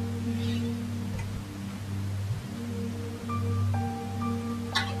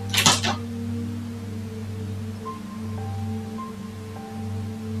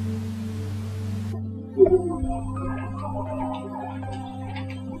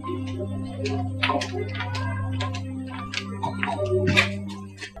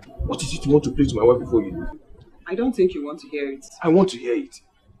 What is it you want to play to my wife before you leave? I don't think you want to hear it. I want to hear it.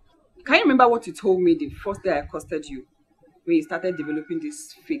 Can you remember what you told me the first day I accosted you? When you started developing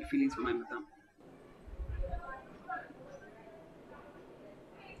these fake feelings for my madam?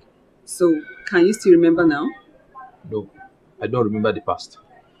 So, can you still remember now? No, I don't remember the past.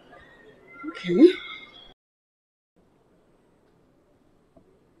 Okay.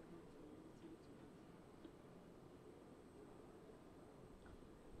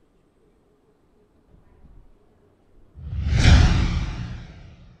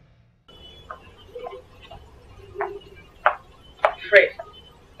 Fred,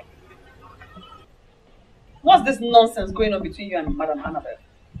 what's this nonsense going on between you and Madam Annabelle?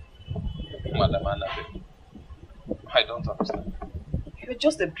 Madam Annabelle, I don't understand. You're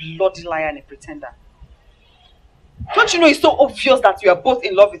just a bloody liar and a pretender. Don't you know it's so obvious that you are both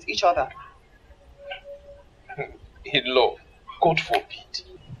in love with each other? In love? God forbid.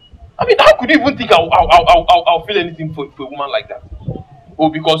 I mean, how could you even think I'll feel anything for a woman like that? Oh,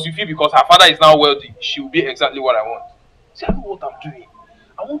 because you feel because her father is now wealthy, she will be exactly what I want. See, I know what I'm doing.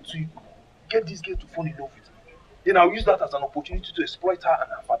 I want to get this girl to fall in love with me. Then I'll use that as an opportunity to exploit her and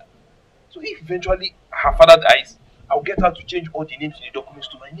her father. So if eventually her father dies, I'll get her to change all the names in the documents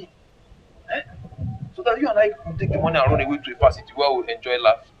to my name. Eh? So that you and I can take the money and run away to a facility where we'll enjoy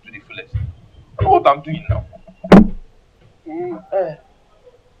life to the fullest. I know what I'm doing now.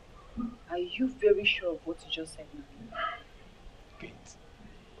 Are you very sure of what you just said now? Kate,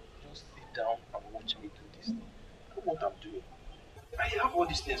 just sit down and watch me do this thing. I know what I'm doing. I have all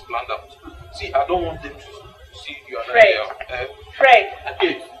these things planned out. See, I don't want them to see you and Fred. I. Fred.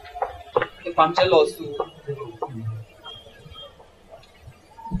 Kate. If I'm jealous too.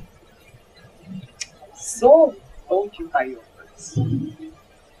 So, don't you hide your face.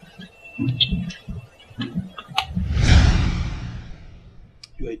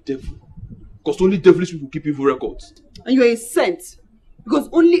 You are a devil. Because only devilish people keep evil records. And you're a saint. Because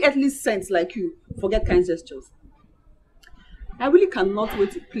only earthly saints like you forget kind gestures. I really cannot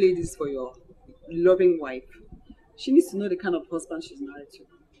wait to play this for your loving wife. She needs to know the kind of husband she's married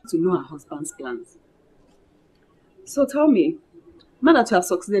to know her husband's plans. So tell me, now that you have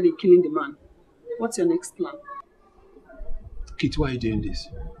succeeded in killing the man, what's your next plan? Kate, why are you doing this?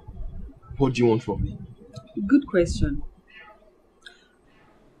 What do you want from me? Good question.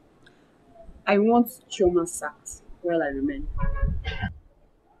 I want Chioma sacked while I remain.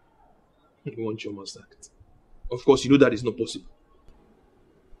 You want Chioma sacked? Of course, you know that is not possible.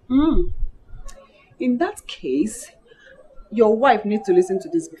 In that case, your wife needs to listen to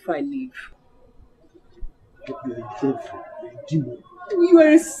this before I leave. You're a devil. You're a demon. You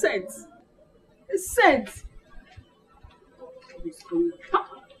are a saint. A saint.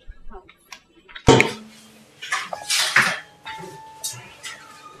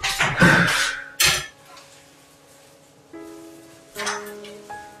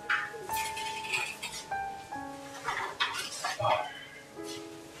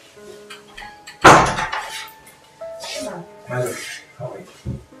 Madam, how are you?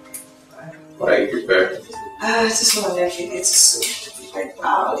 What are you preparing? I just want to let you get to sleep. Like,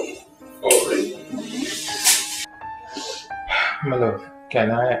 Oh, really? My love,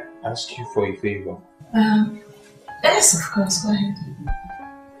 can I ask you for a favor? Yes, of course, go ahead.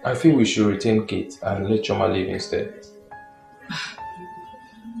 I feel we should retain Kate and let Chioma leave instead.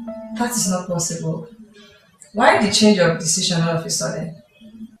 That is not possible. Why the change of decision all of a sudden?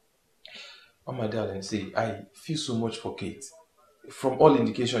 Oh, my darling, see, I feel so much for Kate. From all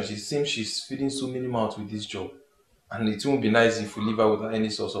indications, she seems she's feeling so minimal with this job. And it won't be nice if we leave her without any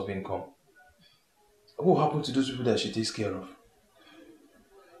source of income. What will happen to those people that she takes care of?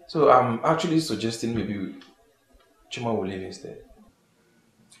 So I'm actually suggesting maybe Chuma will leave instead.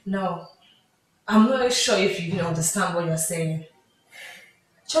 No, I'm not sure if you even understand what you're saying.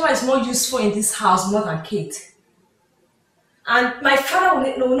 Choma is more useful in this house more than Kate. And my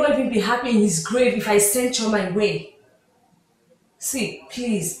father will not even be happy in his grave if I send Choma away. See,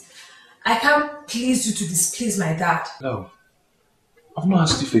 please, I can't please you to displease my dad. No, I've not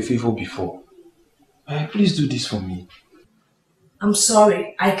asked you for a favor before. Please do this for me. I'm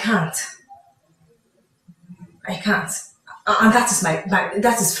sorry, I can't. I can't. And that is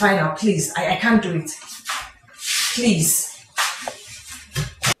that is final, please. I can't do it. Please.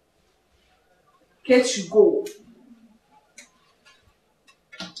 Kate should go.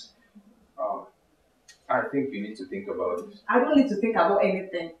 I think you need to think about it. I don't need to think about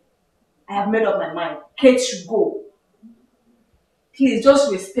anything. I have made up my mind. Kate should go. Please, just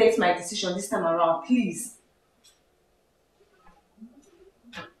respect my decision this time around, please.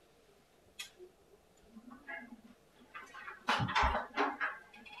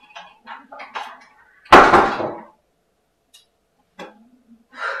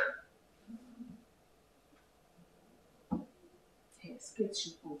 Yes, Kate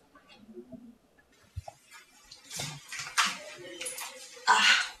should go.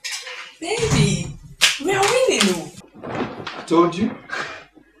 Baby, we are winning, no? I told you.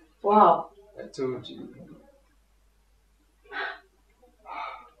 Wow. I told you.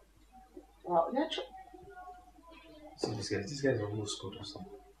 Wow, that's See these guys are almost scored or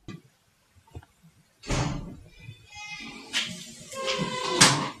something.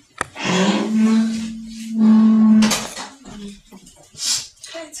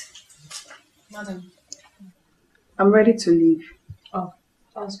 Kate. Madam. I'm ready to leave. Oh,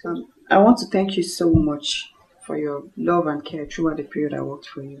 that's good. I want to thank you so much for your love and care throughout the period I worked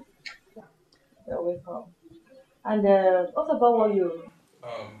for you. You're welcome. And what about what you...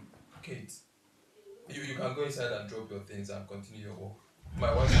 Kate, you can go inside and drop your things and continue your work.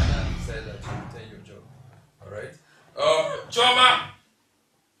 My wife and I decided that you return your job. Alright? Choma!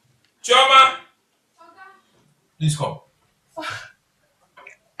 Choma! Please come.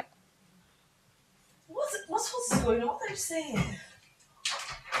 What's going on? What are you saying?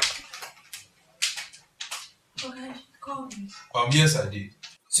 Okay, call me. Yes, I did.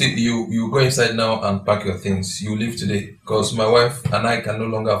 See, you go inside now and pack your things. You leave today because my wife and I can no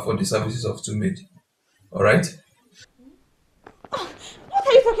longer afford the services of two maids. All right? What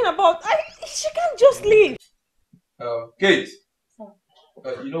are you talking about? She can't just leave. Kate.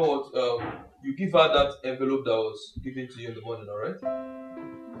 You know what? You give her that envelope that was given to you in the morning. All right?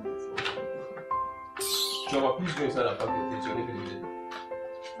 Choma, please go inside and pack your things. You're leaving today.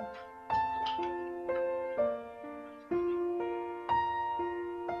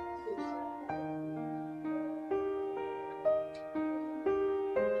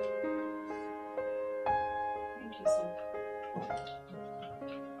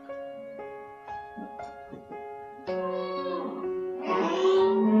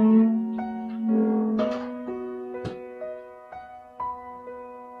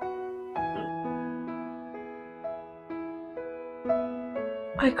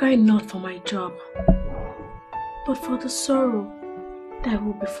 I cry not for my job, but for the sorrow that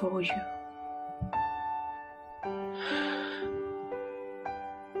will befall you.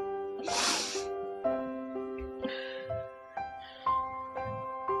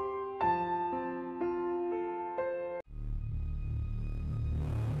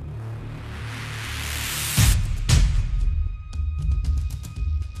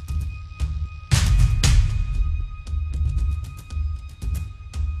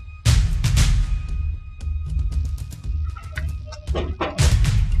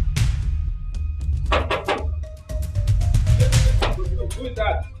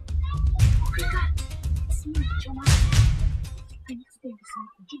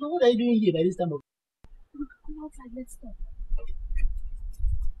 What are you doing here by this time of... Come outside, let's talk.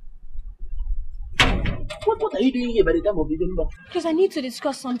 What are you doing here by the time of December? Because I need to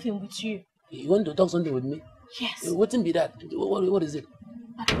discuss something with you. You want to talk something with me? Yes. What be that? What is it?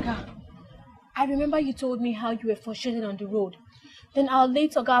 Oga, I remember you told me how you were frustrated on the road. Then our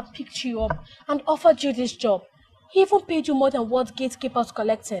late Oga picked you up and offered you this job. He even paid you more than what gatekeepers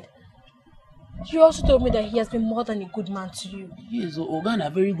collected. You also told me that he has been more than a good man to you. Yes, Oga, a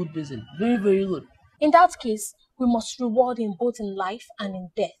very good person. Very, very good. In that case, we must reward him both in life and in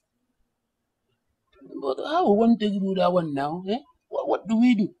death. But how we want to do that one now? Eh? What do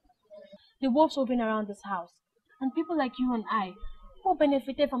we do? the wolves roving around this house. And people like you and I, who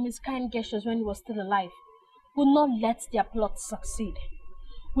benefited from his kind gestures when he was still alive, will not let their plots succeed.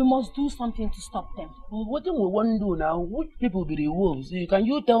 We must do something to stop them. What do we want to do now? Which people be the wolves? Can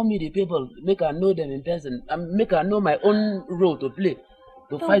you tell me the people, make I know them in person, and make I know my own role to play?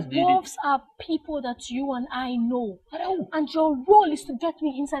 To fight The wolves are people that you and I know. And your role is to get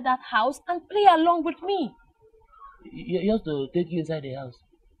me inside that house and play along with me. You have to take you inside the house.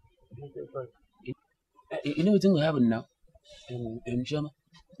 You know what's going to happen now? Shama.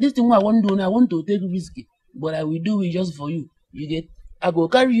 This thing I want to do now, I want to take risky, but I will do it just for you. You get? I go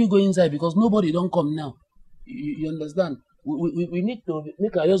carry you go inside because nobody don't come now. You understand? We need to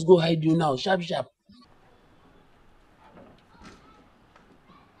make I just go hide you now, sharp.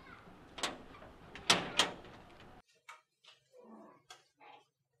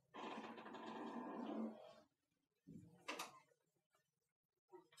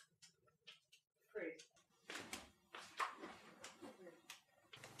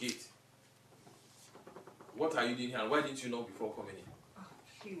 Gate. What are you doing here? Why didn't you know before coming in? Oh,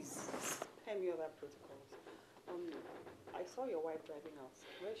 please, spare me other protocols. I saw your wife driving out.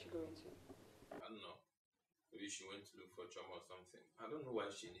 Where is she going to? I don't know. Maybe she went to look for trauma or something. I don't know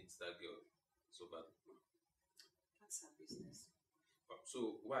why she needs that girl so badly. That's her business.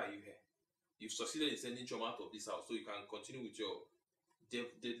 So why are you here? You've succeeded in sending trauma out of this house so you can continue with your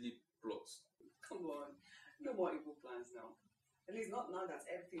deadly plots. Come on, no more evil plans now. At least not now that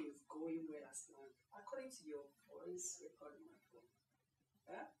everything is going well as planned. According to your voice recording my phone.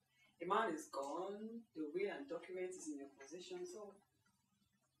 Yeah? The man is gone, the will and document is in your possession, so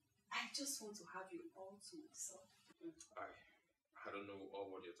I just want to have you all to myself. I don't know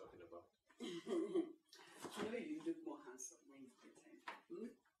what you're talking about. You know you look more handsome when you pretend.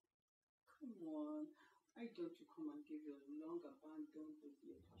 Come on, why don't you come and give your long abandoned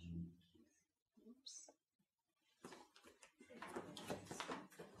baby a passionate kiss? Oops.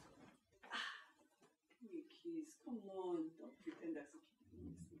 Give me a kiss. Come on, don't pretend as if you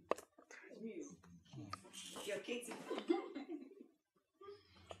miss me. Give me a kiss. You're Katie.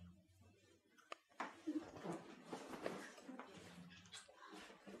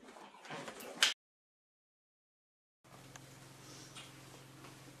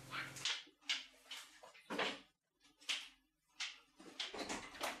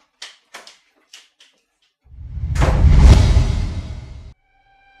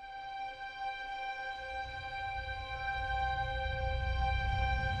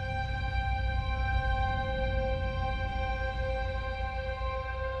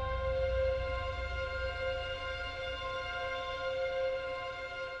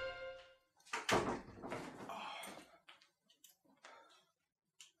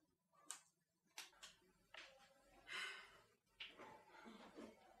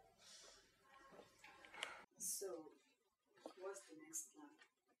 So, what's the next plan?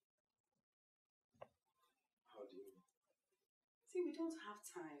 How do you mean? See, we don't have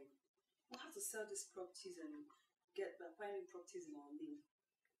time. We'll have to sell these properties and get acquiring properties in our name.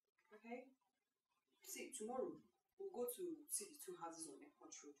 Okay? See, tomorrow we'll go to see the two houses on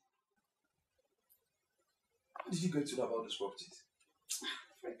Airport Road. How did you get to know about these properties?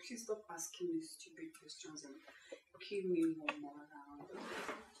 Fred, please stop asking me stupid questions and give me one more round.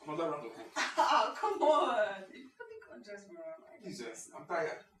 Another round of what? Oh, come on! You can't just run. Jesus, I'm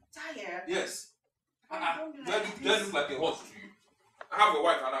tired. Tired? Yes. Don't Do I look like a horse to you? I have a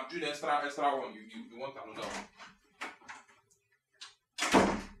wife and I'm doing extra one. You want another one?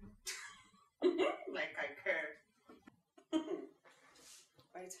 Like I care.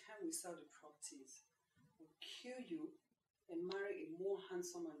 By the time we sell the properties, we'll kill you and marry a more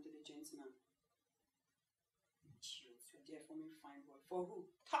handsome and diligent man. Cute, you're there for me, fine boy. For who?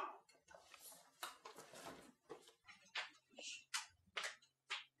 Talk.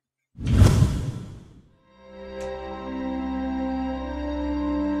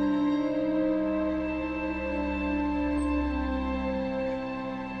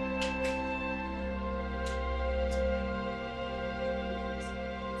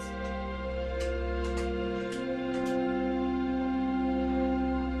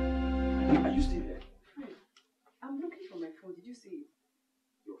 Are you still there? I'm looking for my phone. Did you see it?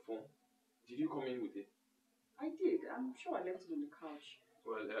 Your phone? Did you come in with it? I did. I'm sure I left it on the couch.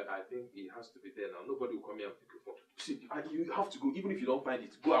 Well, I think it has to be there now. Nobody will come here and pick your phone. See, you have to go. Even if you don't find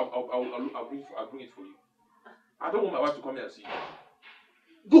it, go. I'll bring it for you. I don't want my wife to come here and see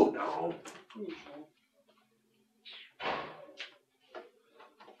you. Go now.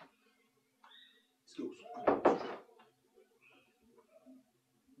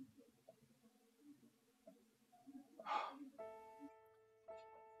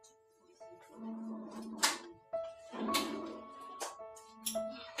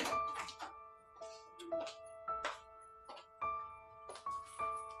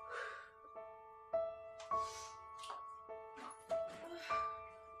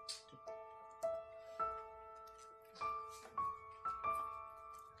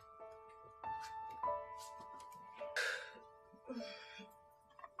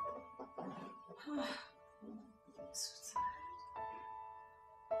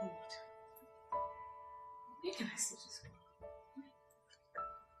 Where can I sit this girl?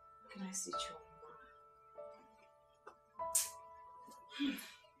 Can I sit you?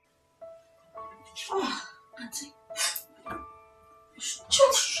 Oh, Auntie. Shut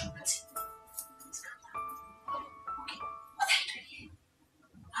up, Auntie. Okay, what are you doing here?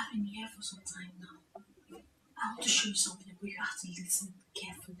 I've been here for some time now. I want to show you something, but you have to listen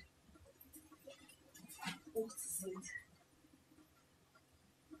carefully. What is it?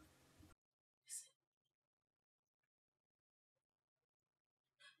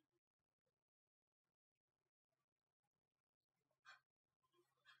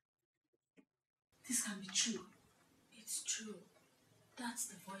 This can be true. It's true. That's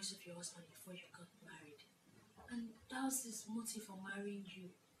the voice of your husband before you got married. And that was his motive for marrying you.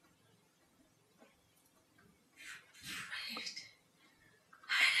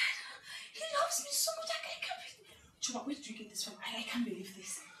 He loves me so much, I can't believe it. Chuma, where did you get this from? I can't believe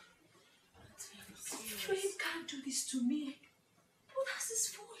this. Fred can't do this to me. But that's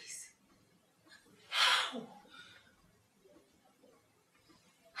his voice. How?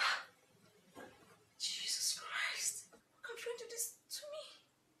 Jesus Christ. How can Fred do this to me?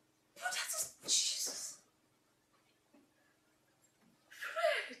 But that's Jesus.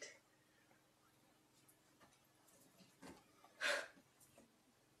 Fred.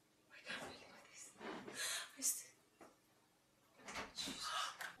 I can't believe this.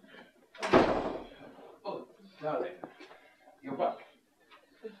 Oh, darling, you're back.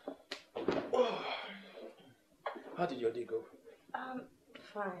 Oh. How did your day go?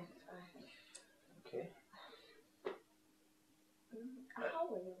 Fine. Okay. How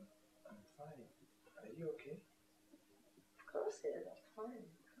are you? I'm fine. Are you okay? Of course, yes, I'm fine.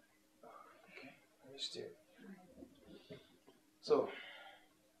 Okay. I missed you. So,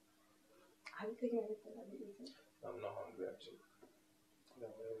 Are you taking anything? Have you eaten? I'm not hungry actually. No, I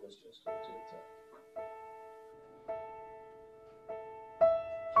was just going to return.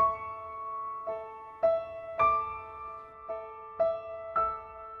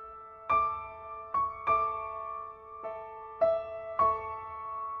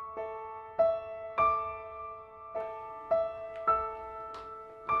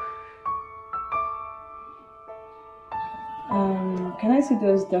 Can I see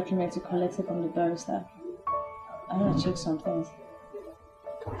those documents you collected from the barrister? I want to check some things.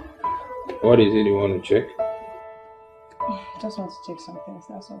 What is it you want to check? Just want to check some things,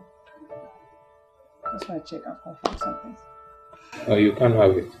 that's all. Just want to check and confirm some things. Oh, you can't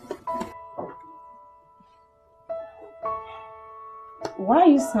have it. Why are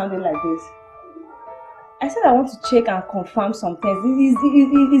you sounding like this? I said I want to check and confirm some things.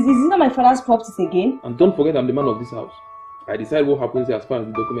 Is it not my father's properties again? And don't forget I'm the man of this house. I decide what happens as far as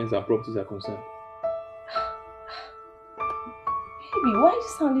the documents and properties are concerned. Baby, why are you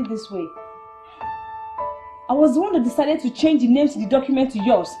sounding this way? I was the one that decided to change the names to the document to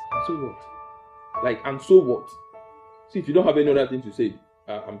yours. So what? And so what? See, if you don't have any other thing to say,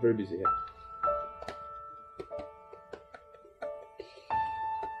 I'm very busy here.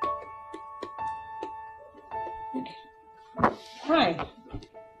 Hi.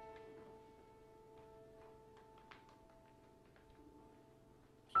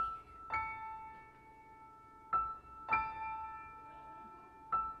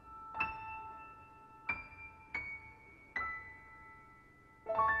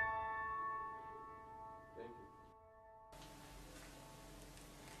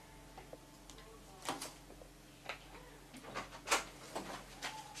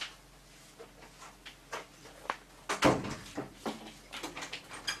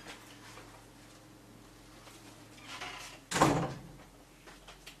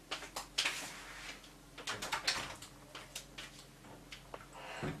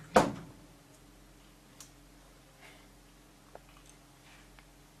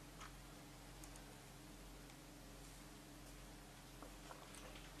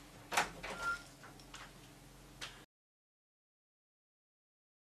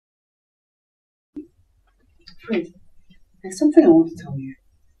 Fred, there's something I want to tell you.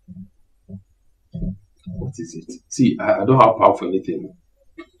 What is it? See, I don't have power for anything.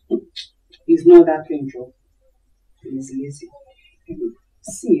 It's not that painful. It's lazy.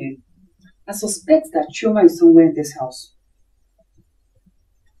 See, I suspect that Chioma is somewhere in this house.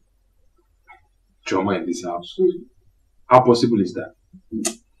 Chioma in this house? How possible is that?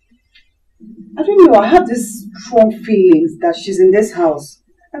 I don't know. I have these strong feelings that she's in this house.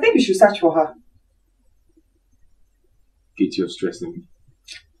 I think we should search for her. Kate, you're stressing me.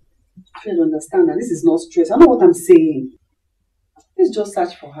 I don't understand that. This is not stress. I know what I'm saying. Let's just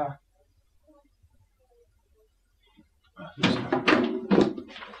search for her.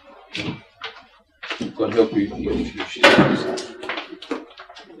 God help you if she's outside.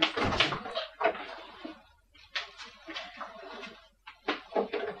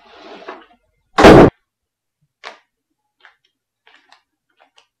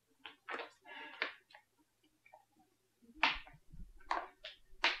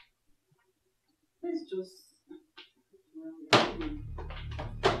 Let's just...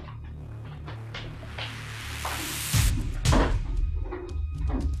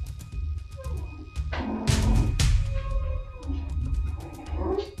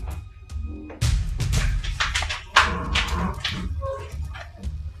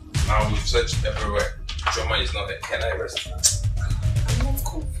 Now we've searched everywhere. Chioma is not there. Can I rest? I'm not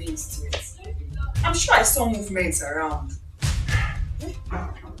convinced yet. I'm sure I saw movements around.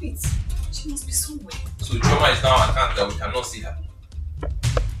 Wait, she must be somewhere. So Chioma is now at hand that we cannot see her.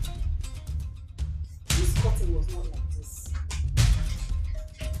 This curtain was not like this.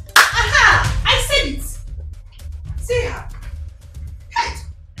 Aha! I said it! See her! Hey!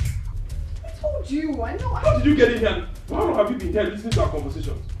 I told you, I know. How did you get in here? How long have you been here listening to our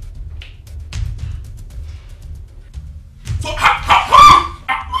conversations? So,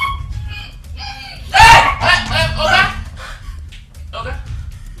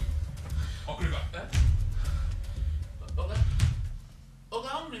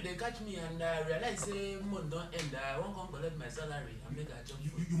 They catch me and realize say month don't end. I won't come collect my salary and make a job.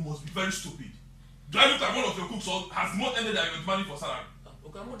 You must be very stupid. Do I look like one of your cooks or has month ended and you're demanding for salary?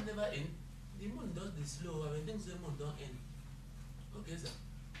 Okay, month never end. The month does the slow. I mean, things say month don't end. Okay, sir.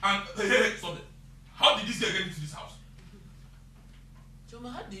 And hey, stop it. How did this girl get into this house? Choma,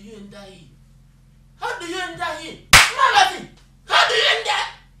 how do you enter here? How do you enter here? Nothing. How do you enter?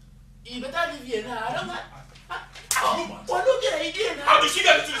 You better leave here now. I don't know. How did she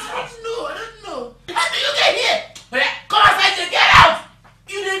get into this house? I don't know. How do you get here? Come outside and get out!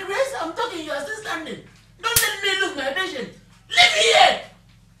 You the grace I'm talking, you are still standing. Don't let me lose my patience. Leave me here!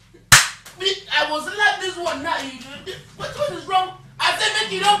 I was slap this one now. What is wrong? I said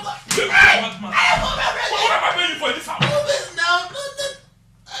make you don't go. Hey! What am I paying you for in this house? Move this now.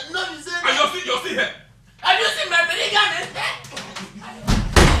 No, you said. And you're still here. Have you seen my predicament?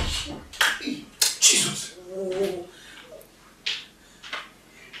 Jesus! Oh.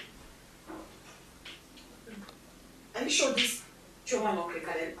 Are you sure this Chioma not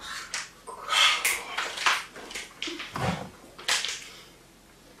quicker than...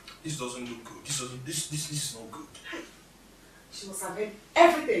 This doesn't look good. This is not good. She must have heard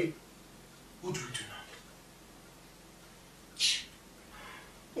everything. What do we do now?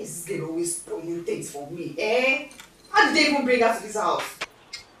 This girl always spoiling things for me, eh? How did they even bring her to this house?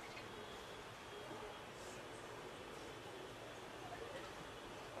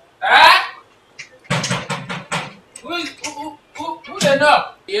 Who the know?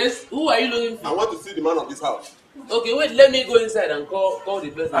 Yes, who are you looking for? I want to see the man of this house. Okay, wait, let me go inside and call the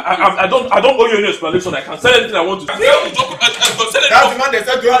person. I don't owe you any explanation. I can say anything I want to. That's the man they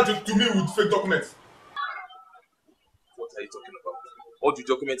said you had to me with fake documents. What are you talking about? All the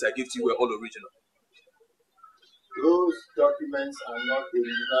documents I gave to you were all original. Those documents are not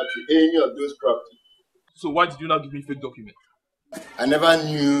original to any of those properties. So why did you not give me fake documents? I never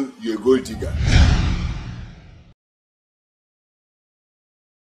knew you're a gold digger.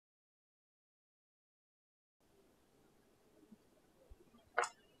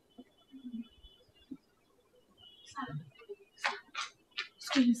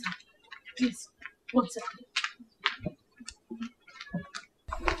 Excuse me, sir. Please, 1 second.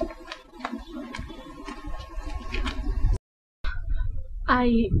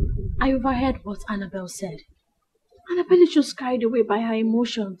 I overheard what Annabelle said. Annabelle is just carried away by her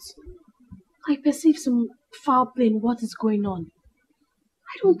emotions. I perceive some foul play in what is going on.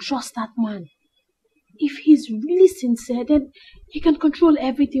 I don't trust that man. If he's really sincere, then he can control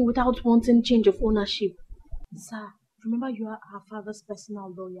everything without wanting change of ownership. Sir, remember you are our father's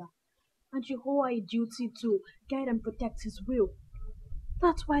personal lawyer, and you owe a duty to guide and protect his will.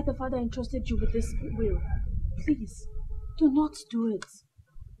 That's why the father entrusted you with this will. Please, do not do it.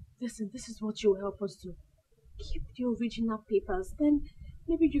 Listen, this is what you will help us do. Keep the original papers, then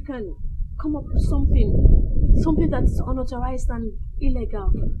maybe you can come up with something that's unauthorized and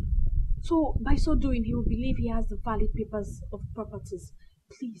illegal. So by so doing, he will believe he has the valid papers of properties.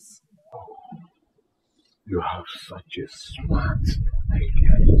 Please. You have such a smart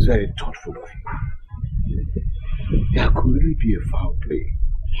idea. It's very thoughtful of you. There could really be a foul play.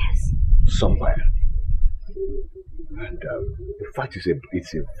 Yes. Somewhere. And in fact,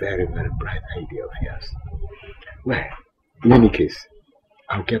 it's a very, very bright idea of yours. Well, in any case,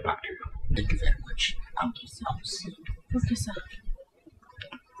 I'll get back to you. Thank you very much. I'll see you. Okay, sir.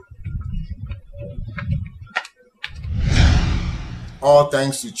 All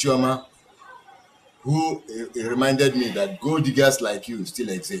thanks to Chioma, who reminded me that gold diggers like you still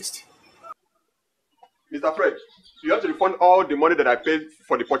exist. Mr. Fred, you have to refund all the money that I paid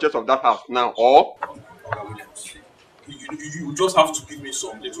for the purchase of that house now, or? You just have to give me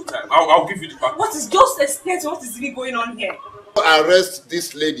some little time. I'll give you the package. What is just explain to what is really going on here? Arrest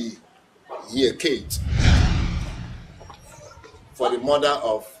this lady here, Kate, for the murder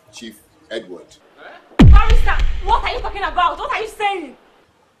of Chief Edward. Barrister, what are you talking about? What are you saying?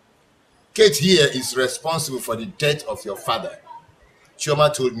 Kate here is responsible for the death of your father.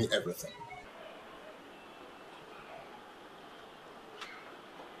 Chioma told me everything.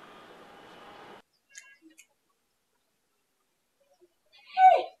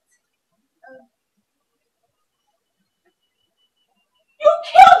 You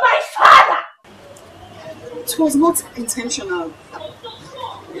killed my father! It was not intentional.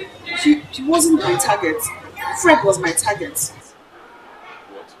 She wasn't my target. Fred was my target.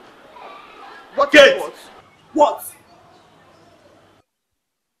 What? Kate! What?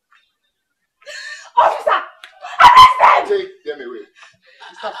 Officer! Arrest them! Take them away.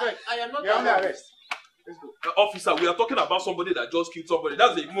 Mr. Fred, I am not under arrest. Let's go. Officer, we are talking about somebody that just killed somebody.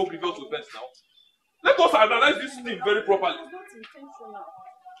 That's a more grievous offense now. Let us analyze this thing very properly. It was not intentional.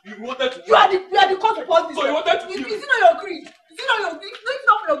 You wanted to. You are the cause of all this. So you wanted to kill me? Is it not your greed? Is it not your greed? No, it's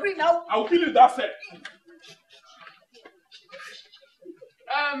not for your greed now. I'll kill you that set.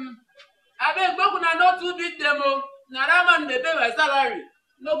 I beg Bokuna not to beat them. Now that man they pay my salary.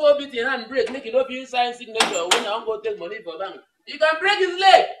 No go beat your hand break, make it up you sign signature when I go take money for bank. You can break his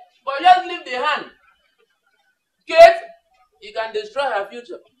leg, but just leave the hand. Kate, you can destroy her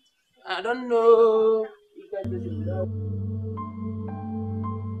future. I don't know. You can